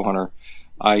Heartland Bowhunter,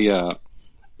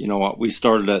 we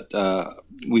started at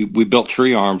we built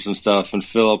tree arms and stuff, and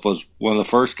Philip was one of the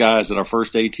first guys at our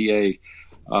first ATA.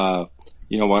 I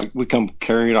come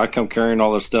carrying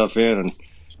all this stuff in, and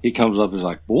he comes up and is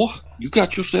like, boy, you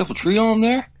got yourself a tree arm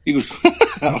there? He was,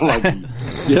 I'm like,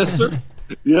 yes, sir.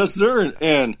 Yes, sir.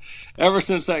 And ever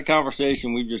since that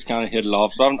conversation, we've just kind of hit it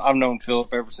off. So I've known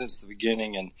Philip ever since the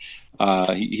beginning, and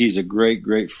he's a great,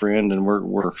 great friend, and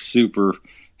we're super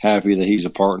happy that he's a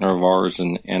partner of ours.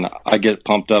 And I get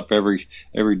pumped up every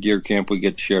deer camp we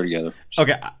get to share together. So.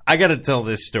 Okay, I got to tell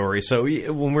this story. So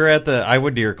when we were at the Iowa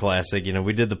Deer Classic,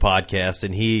 we did the podcast,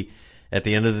 and he, at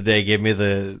the end of the day, gave me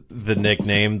the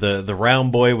nickname, the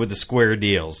round boy with the square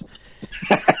deals.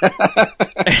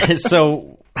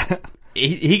 So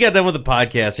he got done with the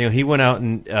podcast. He went out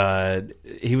and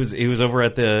he was over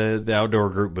at the outdoor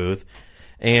group booth,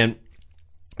 and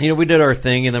we did our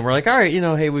thing, and then we're like, all right,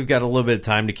 hey, we've got a little bit of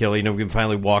time to kill. We can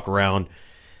finally walk around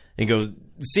and go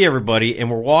see everybody. And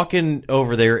we're walking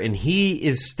over there, and he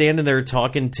is standing there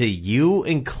talking to you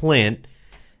and Clint.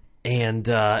 And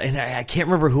I can't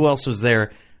remember who else was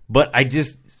there, but I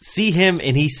just see him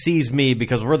and he sees me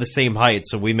because we're the same height,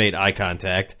 so we made eye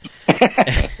contact.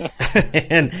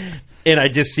 and I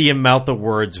just see him mouth the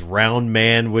words "round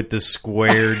man with the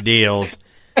square deals."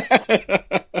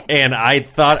 And I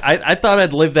thought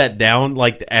I'd live that down,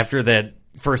 like after that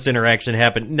first interaction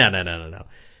happened. No.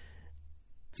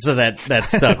 So that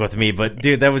stuck with me. But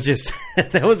dude, that was just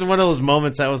that was one of those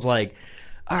moments I was like,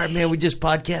 all right, man, we just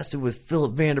podcasted with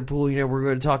Philip Vanderpool. We're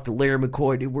going to talk to Larry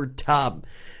McCoy. Dude, we're top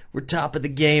of the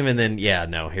game. And then,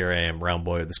 here I am, round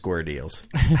boy with the square deals.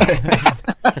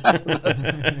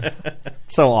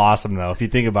 So awesome, though. If you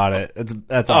think about it,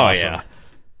 that's awesome. Oh, yeah.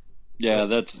 Yeah,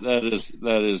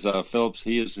 that is Phillips.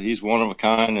 He's one of a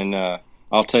kind, and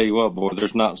I'll tell you what, boy,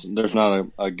 there's not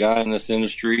a guy in this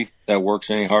industry that works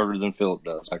any harder than Philip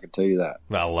does. I can tell you that.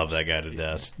 I love that guy to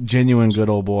death. Genuine good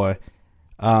old boy.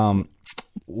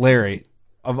 Larry,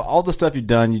 of all the stuff you've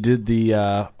done, you did the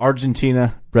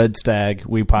Argentina Red Stag.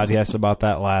 We podcasted about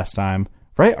that last time,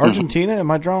 right? Argentina?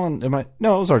 No, it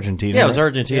was Argentina. Yeah, it was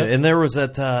Argentina. Yep. And there was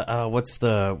that. What's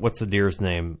the deer's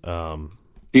name?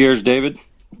 Pierce David.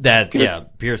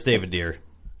 Pierce David deer.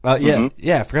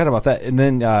 I forgot about that. And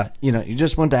then you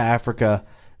just went to Africa.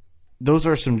 Those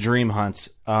are some dream hunts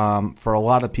for a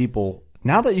lot of people.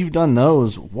 Now that you've done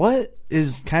those, what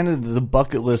is kind of the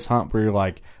bucket list hunt where you're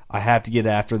like, I have to get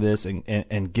after this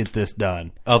and get this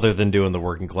done? Other than doing the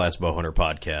Working Class Bowhunter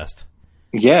podcast.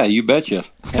 Yeah, you betcha.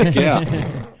 Heck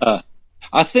yeah.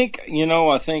 I think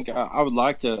I would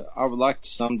like to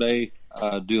someday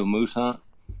do a moose hunt.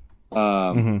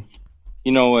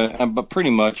 But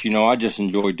pretty much, I just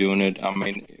enjoy doing it. I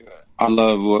mean, I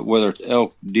love whether it's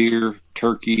elk, deer,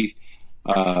 turkey,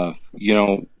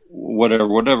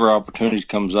 whatever opportunities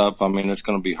comes up. I mean, it's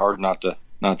going to be hard not to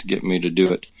get me to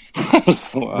do it.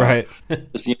 Right.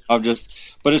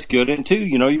 But it's good. And too,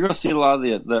 you're going to see a lot of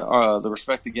the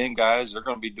respect the game guys. They're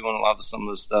going to be doing a lot of some of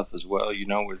this stuff as well.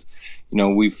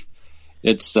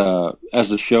 It's as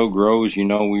the show grows,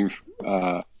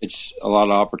 it's a lot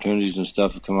of opportunities and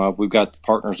stuff have come up. We've got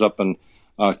partners up in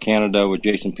Canada with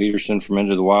Jason Peterson from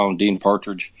Into the Wild and Dean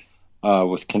Partridge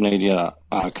with Canadian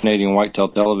Whitetail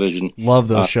Television. Love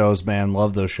those shows, man.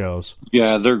 Love those shows.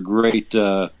 Yeah, they're great.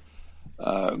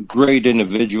 Great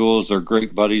individuals. They're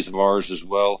great buddies of ours as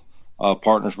well.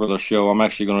 Partners with our show. I'm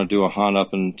actually going to do a hunt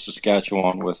up in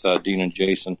Saskatchewan with Dean and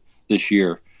Jason this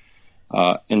year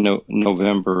in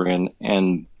November,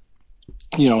 and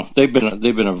they've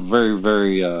been a very,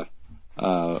 very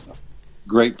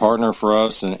great partner for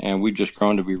us, and we've just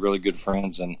grown to be really good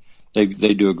friends. And they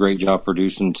do a great job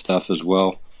producing stuff as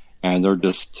well. And they're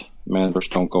they're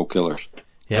stone cold killers.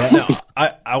 Yeah, no,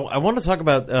 I want to talk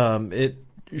about it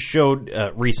showed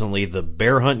recently the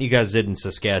bear hunt you guys did in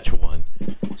Saskatchewan.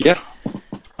 Yeah.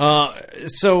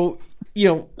 So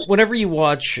whenever you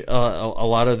watch a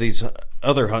lot of these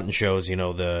other hunting shows,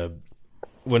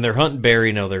 when they're hunting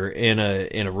bear, they're in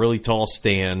a really tall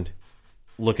stand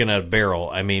looking at a barrel.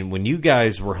 I mean, when you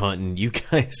guys were hunting, you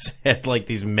guys had like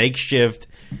these makeshift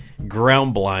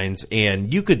ground blinds,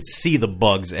 and you could see the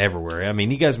bugs everywhere. I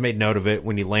mean, you guys made note of it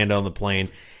when you land on the plane,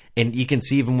 and you can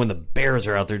see even when the bears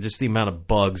are out there, just the amount of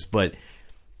bugs. But,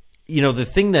 the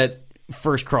thing that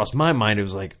first crossed my mind, it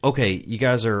was like, okay, you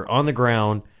guys are on the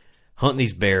ground hunting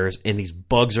these bears, and these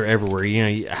bugs are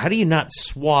everywhere. How do you not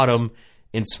swat them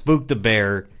and spook the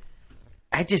bear?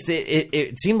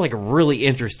 It seemed like a really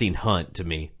interesting hunt to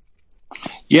me.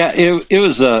 Yeah, it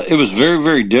was very,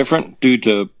 very different due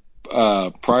to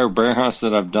prior bear hunts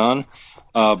that I've done.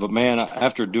 But man,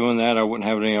 after doing that, I wouldn't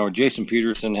have it anymore. Jason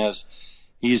Peterson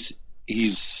he's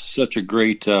such a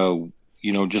great,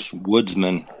 just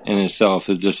woodsman in himself.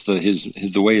 It's just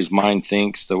the way his mind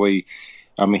thinks, the way,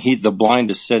 the blind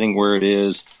is sitting where it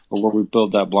is, or where we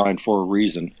build that blind for a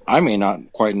reason. I may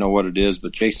not quite know what it is,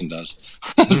 but Jason does.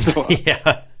 So,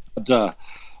 yeah.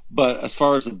 But as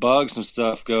far as the bugs and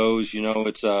stuff goes,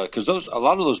 it's because a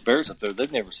lot of those bears up there,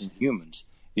 they've never seen humans.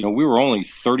 We were only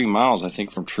 30 miles, I think,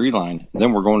 from tree line.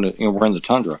 Then we're going to, we're in the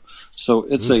tundra, so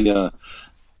it's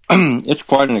it's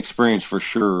quite an experience for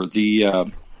sure. We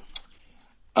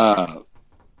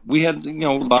had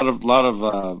a lot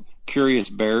of curious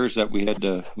bears that we had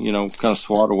to kind of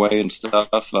swat away and stuff.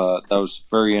 That was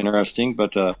very interesting,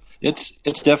 but it's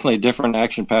definitely a different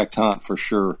action-packed hunt for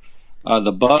sure.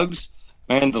 The bugs,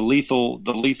 man, the lethal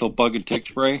bug and tick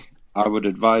spray. I would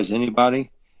advise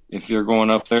anybody, if you're going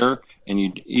up there,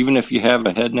 and even if you have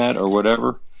a head net or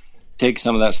whatever, take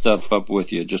some of that stuff up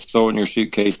with you. Just throw it in your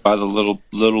suitcase, buy the little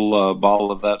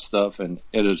bottle of that stuff, and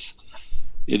it is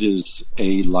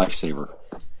a lifesaver.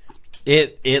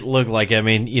 It looked like,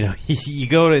 you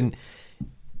go and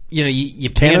you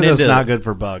pan Canada's into, not good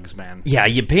for bugs, man. Yeah,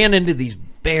 you pan into these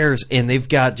bears, and they've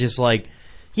got just like,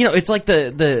 it's like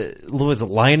the was it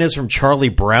Linus from Charlie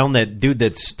Brown, that dude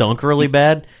that stunk really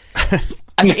bad.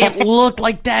 It looked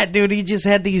like that, dude. He just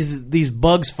had these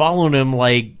bugs following him.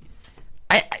 Like,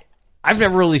 I've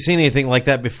never really seen anything like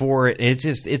that before.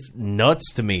 It's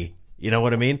nuts to me. You know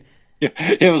what I mean? Yeah,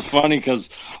 it was funny because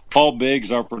Paul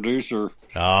Biggs, our producer.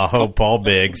 Oh, Paul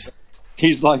Biggs.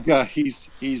 He's like,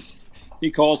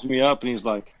 he calls me up and he's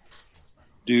like,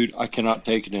 dude, I cannot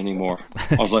take it anymore.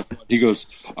 I was like, he goes,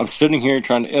 I'm sitting here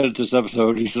trying to edit this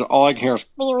episode. He said, all I can hear is,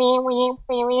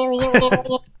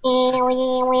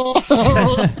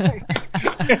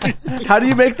 how do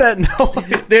you make that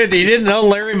noise? Dude, you didn't know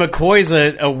Larry McCoy's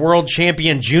a world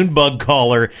champion June bug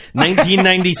caller,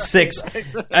 1996.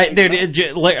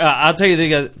 I'll tell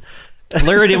you,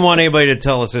 Larry didn't want anybody to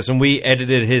tell us this, and we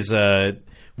edited his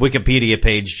Wikipedia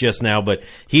page just now, but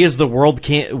he is the world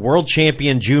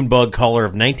champion June bug caller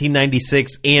of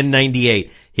 1996 and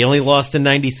 98. He only lost in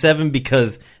 97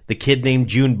 because the kid named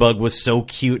Junebug was so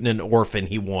cute and an orphan.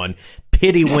 He won.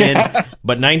 Pity win,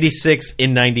 but 96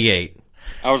 and 98.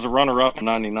 I was a runner-up in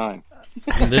 99.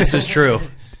 This is true.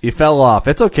 You fell off.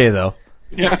 It's okay, though.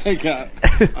 Yeah, I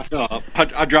fell off.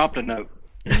 I dropped a note.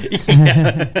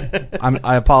 Yeah.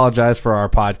 I apologize for our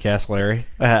podcast, Larry.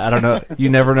 I don't know. You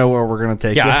never know where we're going to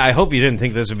take you. Yeah, I hope you didn't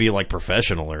think this would be like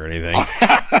professional or anything.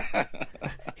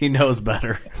 He knows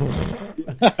better.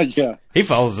 Yeah. He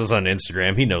follows us on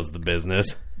Instagram. He knows the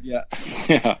business. Yeah.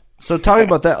 Yeah. So talking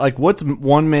about that, like, what's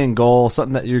one main goal,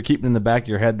 something that you're keeping in the back of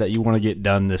your head that you want to get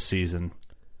done this season?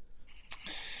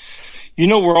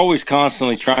 We're always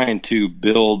constantly trying to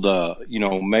build,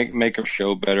 make our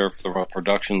show better for the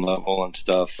production level and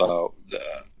stuff.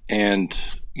 And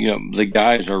the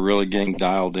guys are really getting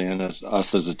dialed in as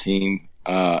us as a team.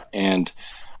 And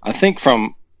I think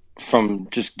from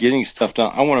just getting stuff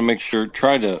done, I want to make sure,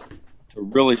 try to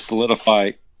really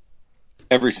solidify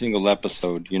every single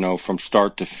episode, from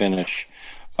start to finish,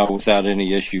 without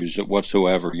any issues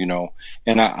whatsoever,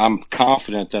 and I'm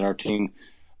confident that our team,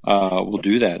 will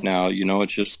do that now.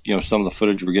 It's just, some of the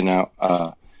footage we're getting out,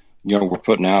 we're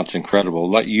putting out, it's incredible.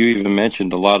 Like you even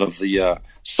mentioned, a lot of the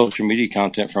social media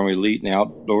content from Elite and the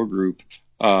outdoor group,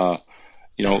 a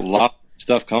lot of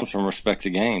stuff comes from Respect the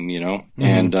Game, mm-hmm.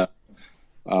 And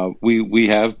we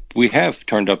have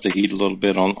turned up the heat a little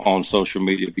bit on social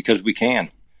media because we can.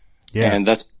 Yeah. And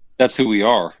that's who we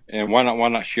are. And why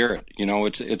not share it?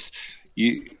 It's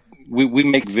we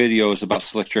make videos about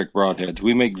slick trick broadheads.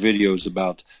 We make videos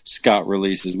about Scott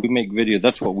releases. We make videos.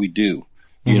 That's what we do.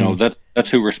 You know, that's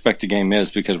who Respect the Game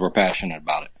is, because we're passionate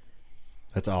about it.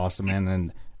 That's awesome, man.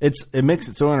 And it makes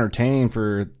it so entertaining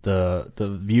for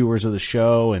the viewers of the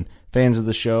show and fans of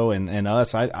the show and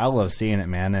us. I love seeing it,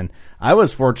 man. And I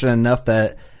was fortunate enough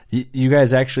that you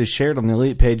guys actually shared on the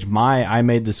Elite page my I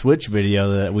Made the Switch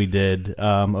video that we did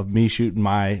of me shooting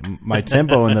my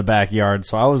tempo in the backyard.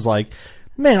 So I was like,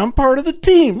 man, I'm part of the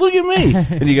team. Look at me.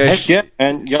 And you guys,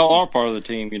 and y'all are part of the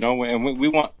team, you know. And we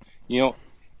want, you know,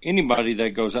 anybody that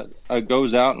goes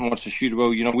out and wants to shoot a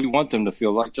bow, you know, we want them to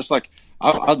feel like, just like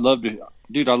I'd love to,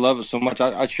 dude. I love it so much.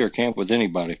 I'd share camp with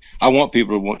anybody. I want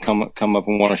people to come up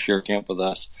and want to share camp with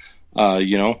us,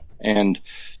 you know. And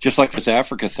just like this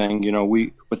Africa thing, you know,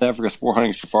 with Africa Sport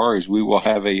Hunting Safaris, we will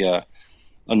have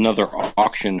another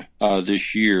auction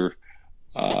this year.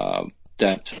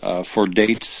 That for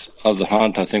dates of the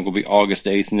hunt, I think will be August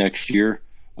 8th next year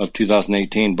of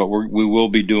 2018. But we will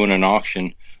be doing an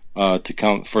auction to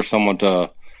come for someone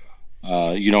to,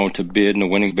 you know, to bid, and the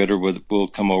winning bidder will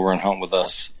come over and hunt with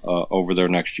us over there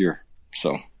next year.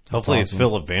 So hopefully it's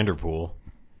Philip Vanderpool.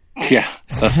 Yeah,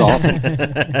 that's awesome.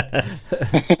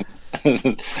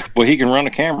 Well, he can run a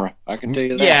camera. I can tell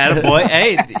you that. Yeah, boy.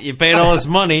 Hey, you paid all this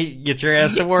money, get your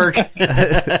ass to work.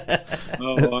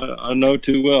 Oh, I know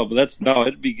too well, but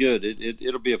it'd be good.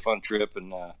 It'll be a fun trip,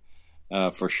 and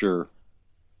for sure.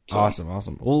 So.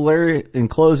 Awesome. Well, Larry, in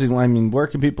closing, I mean, where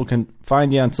can people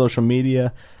find you on social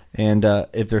media? And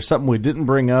if there's something we didn't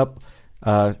bring up,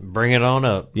 bring it on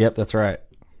up. Yep, that's right.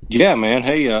 Yeah, man.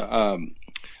 Hey,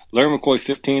 Larry McCoy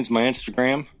 15 is my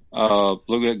Instagram.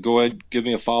 Go ahead, give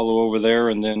me a follow over there,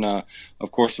 and then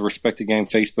of course the Respect the Game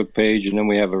Facebook page, and then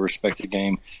we have a Respect the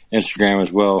Game Instagram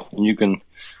as well. And you can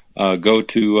go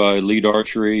to Elite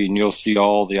Archery, and you'll see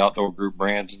all the outdoor group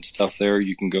brands and stuff there.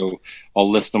 You can go. I'll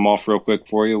list them off real quick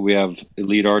for you. We have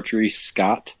Elite Archery,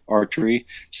 Scott Archery,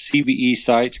 CBE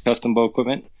Sights, Custom Bow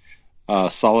Equipment,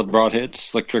 Solid Broadheads,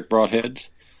 Slick Trick Broadheads,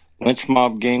 Lynch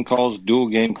Mob Game Calls, Dual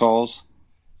Game Calls,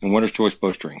 and Winner's Choice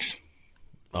Bowstrings.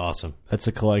 Awesome. That's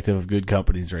a collective of good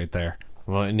companies right there.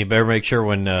 Well, and you better make sure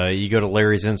when you go to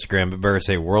Larry's Instagram, it better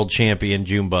say World Champion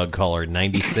Junebug Caller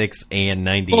 96 and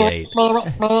 98.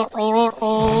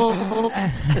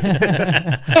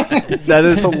 That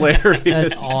is hilarious.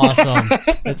 That's awesome.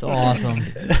 That's awesome.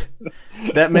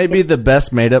 That may be the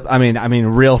best made up. I mean,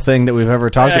 real thing that we've ever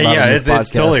talked about. Yeah, on this it's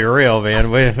podcast. totally real,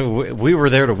 man. We were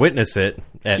there to witness it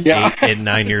at 8 and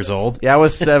 9 years old. Yeah, I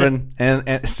was 7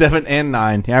 and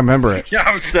 9. Yeah, I remember it. Yeah,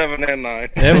 I was 7 and 9.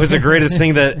 It was the greatest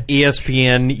thing that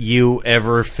ESPNU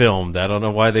ever filmed. I don't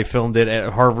know why they filmed it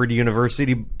at Harvard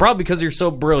University. Probably because you're so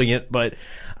brilliant, but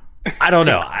I don't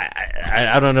know.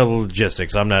 I don't know the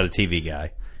logistics. I'm not a TV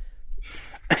guy.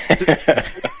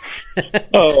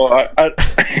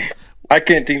 I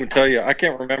can't even tell you. I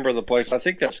can't remember the place. I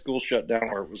think that school shut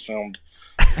down where it was filmed.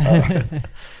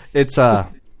 It's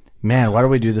man, why do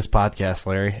we do this podcast,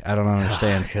 Larry? I don't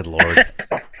understand. Good Lord.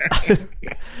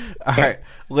 All right,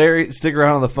 Larry, stick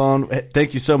around on the phone.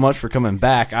 Thank you so much for coming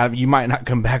back. You might not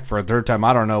come back for a third time.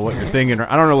 I don't know what you're thinking, or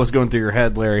I don't know what's going through your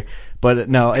head, Larry. But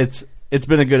no, it's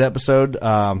been a good episode.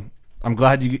 I'm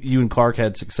glad you and Clark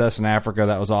had success in Africa.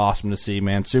 That was awesome to see,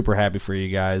 man. Super happy for you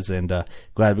guys, and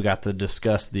glad we got to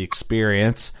discuss the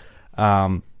experience.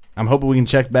 I'm hoping we can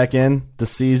check back in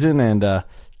this season and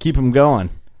keep them going.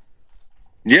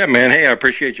 Yeah, man. Hey, I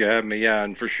appreciate you having me. Yeah,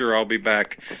 and for sure I'll be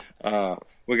back.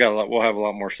 We'll have a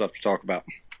lot more stuff to talk about.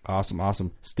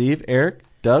 Awesome. Steve, Eric,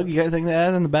 Doug, you got anything to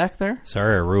add in the back there?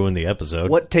 Sorry I ruined the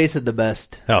episode. What tasted the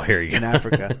best? Oh, here you go. In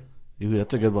Africa. Ooh,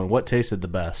 that's a good one. What tasted the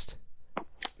best?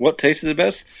 What tasted the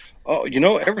best? Oh, you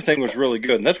know, everything was really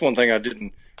good. And that's one thing I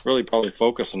didn't really probably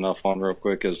focus enough on real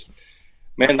quick is,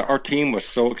 man, our team was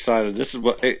so excited. This is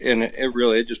what, and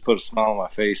it just put a smile on my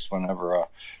face whenever,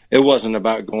 it wasn't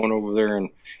about going over there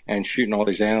and shooting all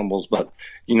these animals, but,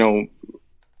 you know,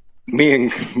 me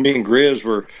and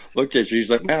Grizz looked at you. He's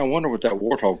like, man, I wonder what that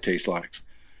warthog tastes like.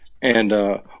 And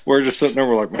we're just sitting there,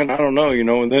 we're like, man, I don't know, you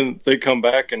know. And then they come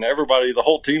back, and everybody, the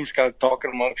whole team's kind of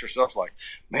talking amongst themselves, like,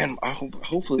 man,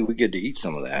 hopefully we get to eat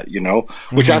some of that, you know,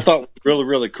 which I thought was really,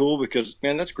 really cool because,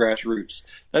 man, that's grassroots.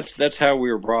 That's how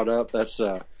we were brought up. That's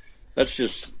how it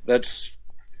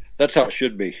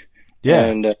should be.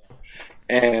 Yeah.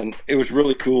 And it was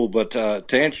really cool. But to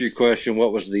answer your question,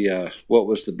 what was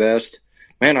the best?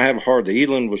 Man, I have a hard. The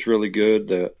eland was really good.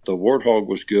 The warthog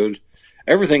was good.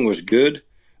 Everything was good.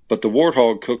 But the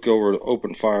warthog cooked over the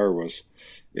open fire was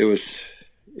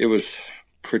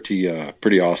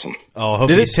pretty awesome. Oh,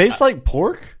 did it taste like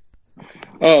pork?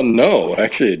 No,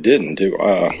 actually it didn't.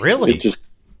 Really?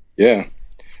 Yeah.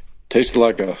 Tasted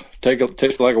like a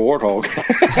warthog.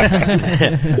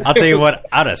 I'll tell you what,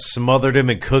 I'd have smothered him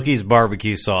in Cookies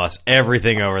barbecue sauce.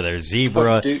 Everything over there.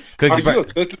 Zebra. Oh, dude,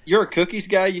 cookies. You're a cookies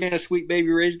guy? You ain't a Sweet Baby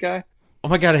Ray's guy? Oh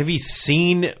my God, have you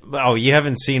seen? Oh, you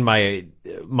haven't seen my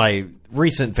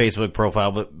recent Facebook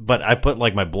profile, but I put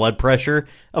like my blood pressure.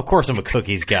 Of course, I'm a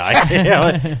Cookies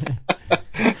guy.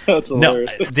 That's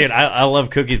hilarious. No, dude, I love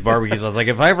Cookies barbecue sauce. Like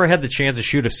if I ever had the chance to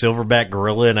shoot a silverback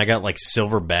gorilla and I got like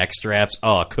silver back straps,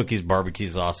 Cookies barbecue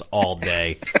sauce all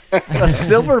day. A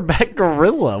silverback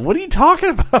gorilla? What are you talking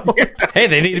about? Hey,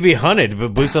 they need to be hunted to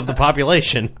boost up the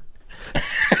population.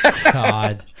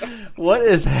 God. What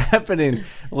is happening?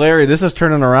 Larry, this is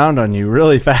turning around on you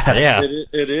really fast. Yeah.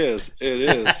 It is.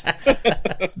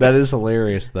 That is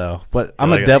hilarious, though. But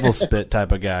I'm a devil spit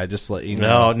type of guy, just to let you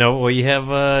know. No. Well, you have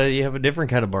a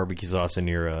different kind of barbecue sauce in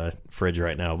your fridge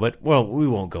right now. But, well, we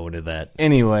won't go into that.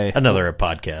 Anyway. Another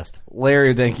podcast.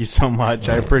 Larry, thank you so much.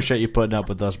 I appreciate you putting up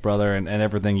with us, brother, and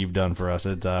everything you've done for us.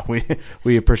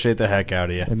 We appreciate the heck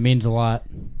out of you. It means a lot.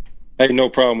 Hey, no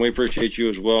problem. We appreciate you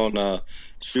as well, and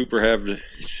super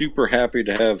happy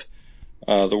to have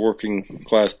the working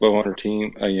class bow hunter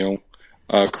team,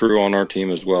 crew on our team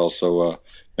as well. So,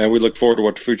 man, we look forward to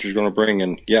what the future is going to bring.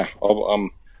 And yeah,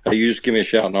 you just give me a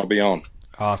shout and I'll be on.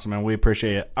 Awesome, and we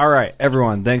appreciate it. All right,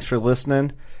 everyone, thanks for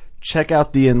listening. Check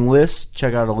out the Enlist.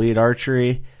 Check out Elite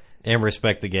Archery. And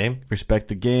respect the game. Respect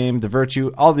the game, the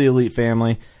virtue, all the Elite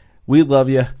family. We love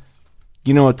you.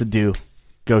 You know what to do.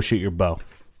 Go shoot your bow.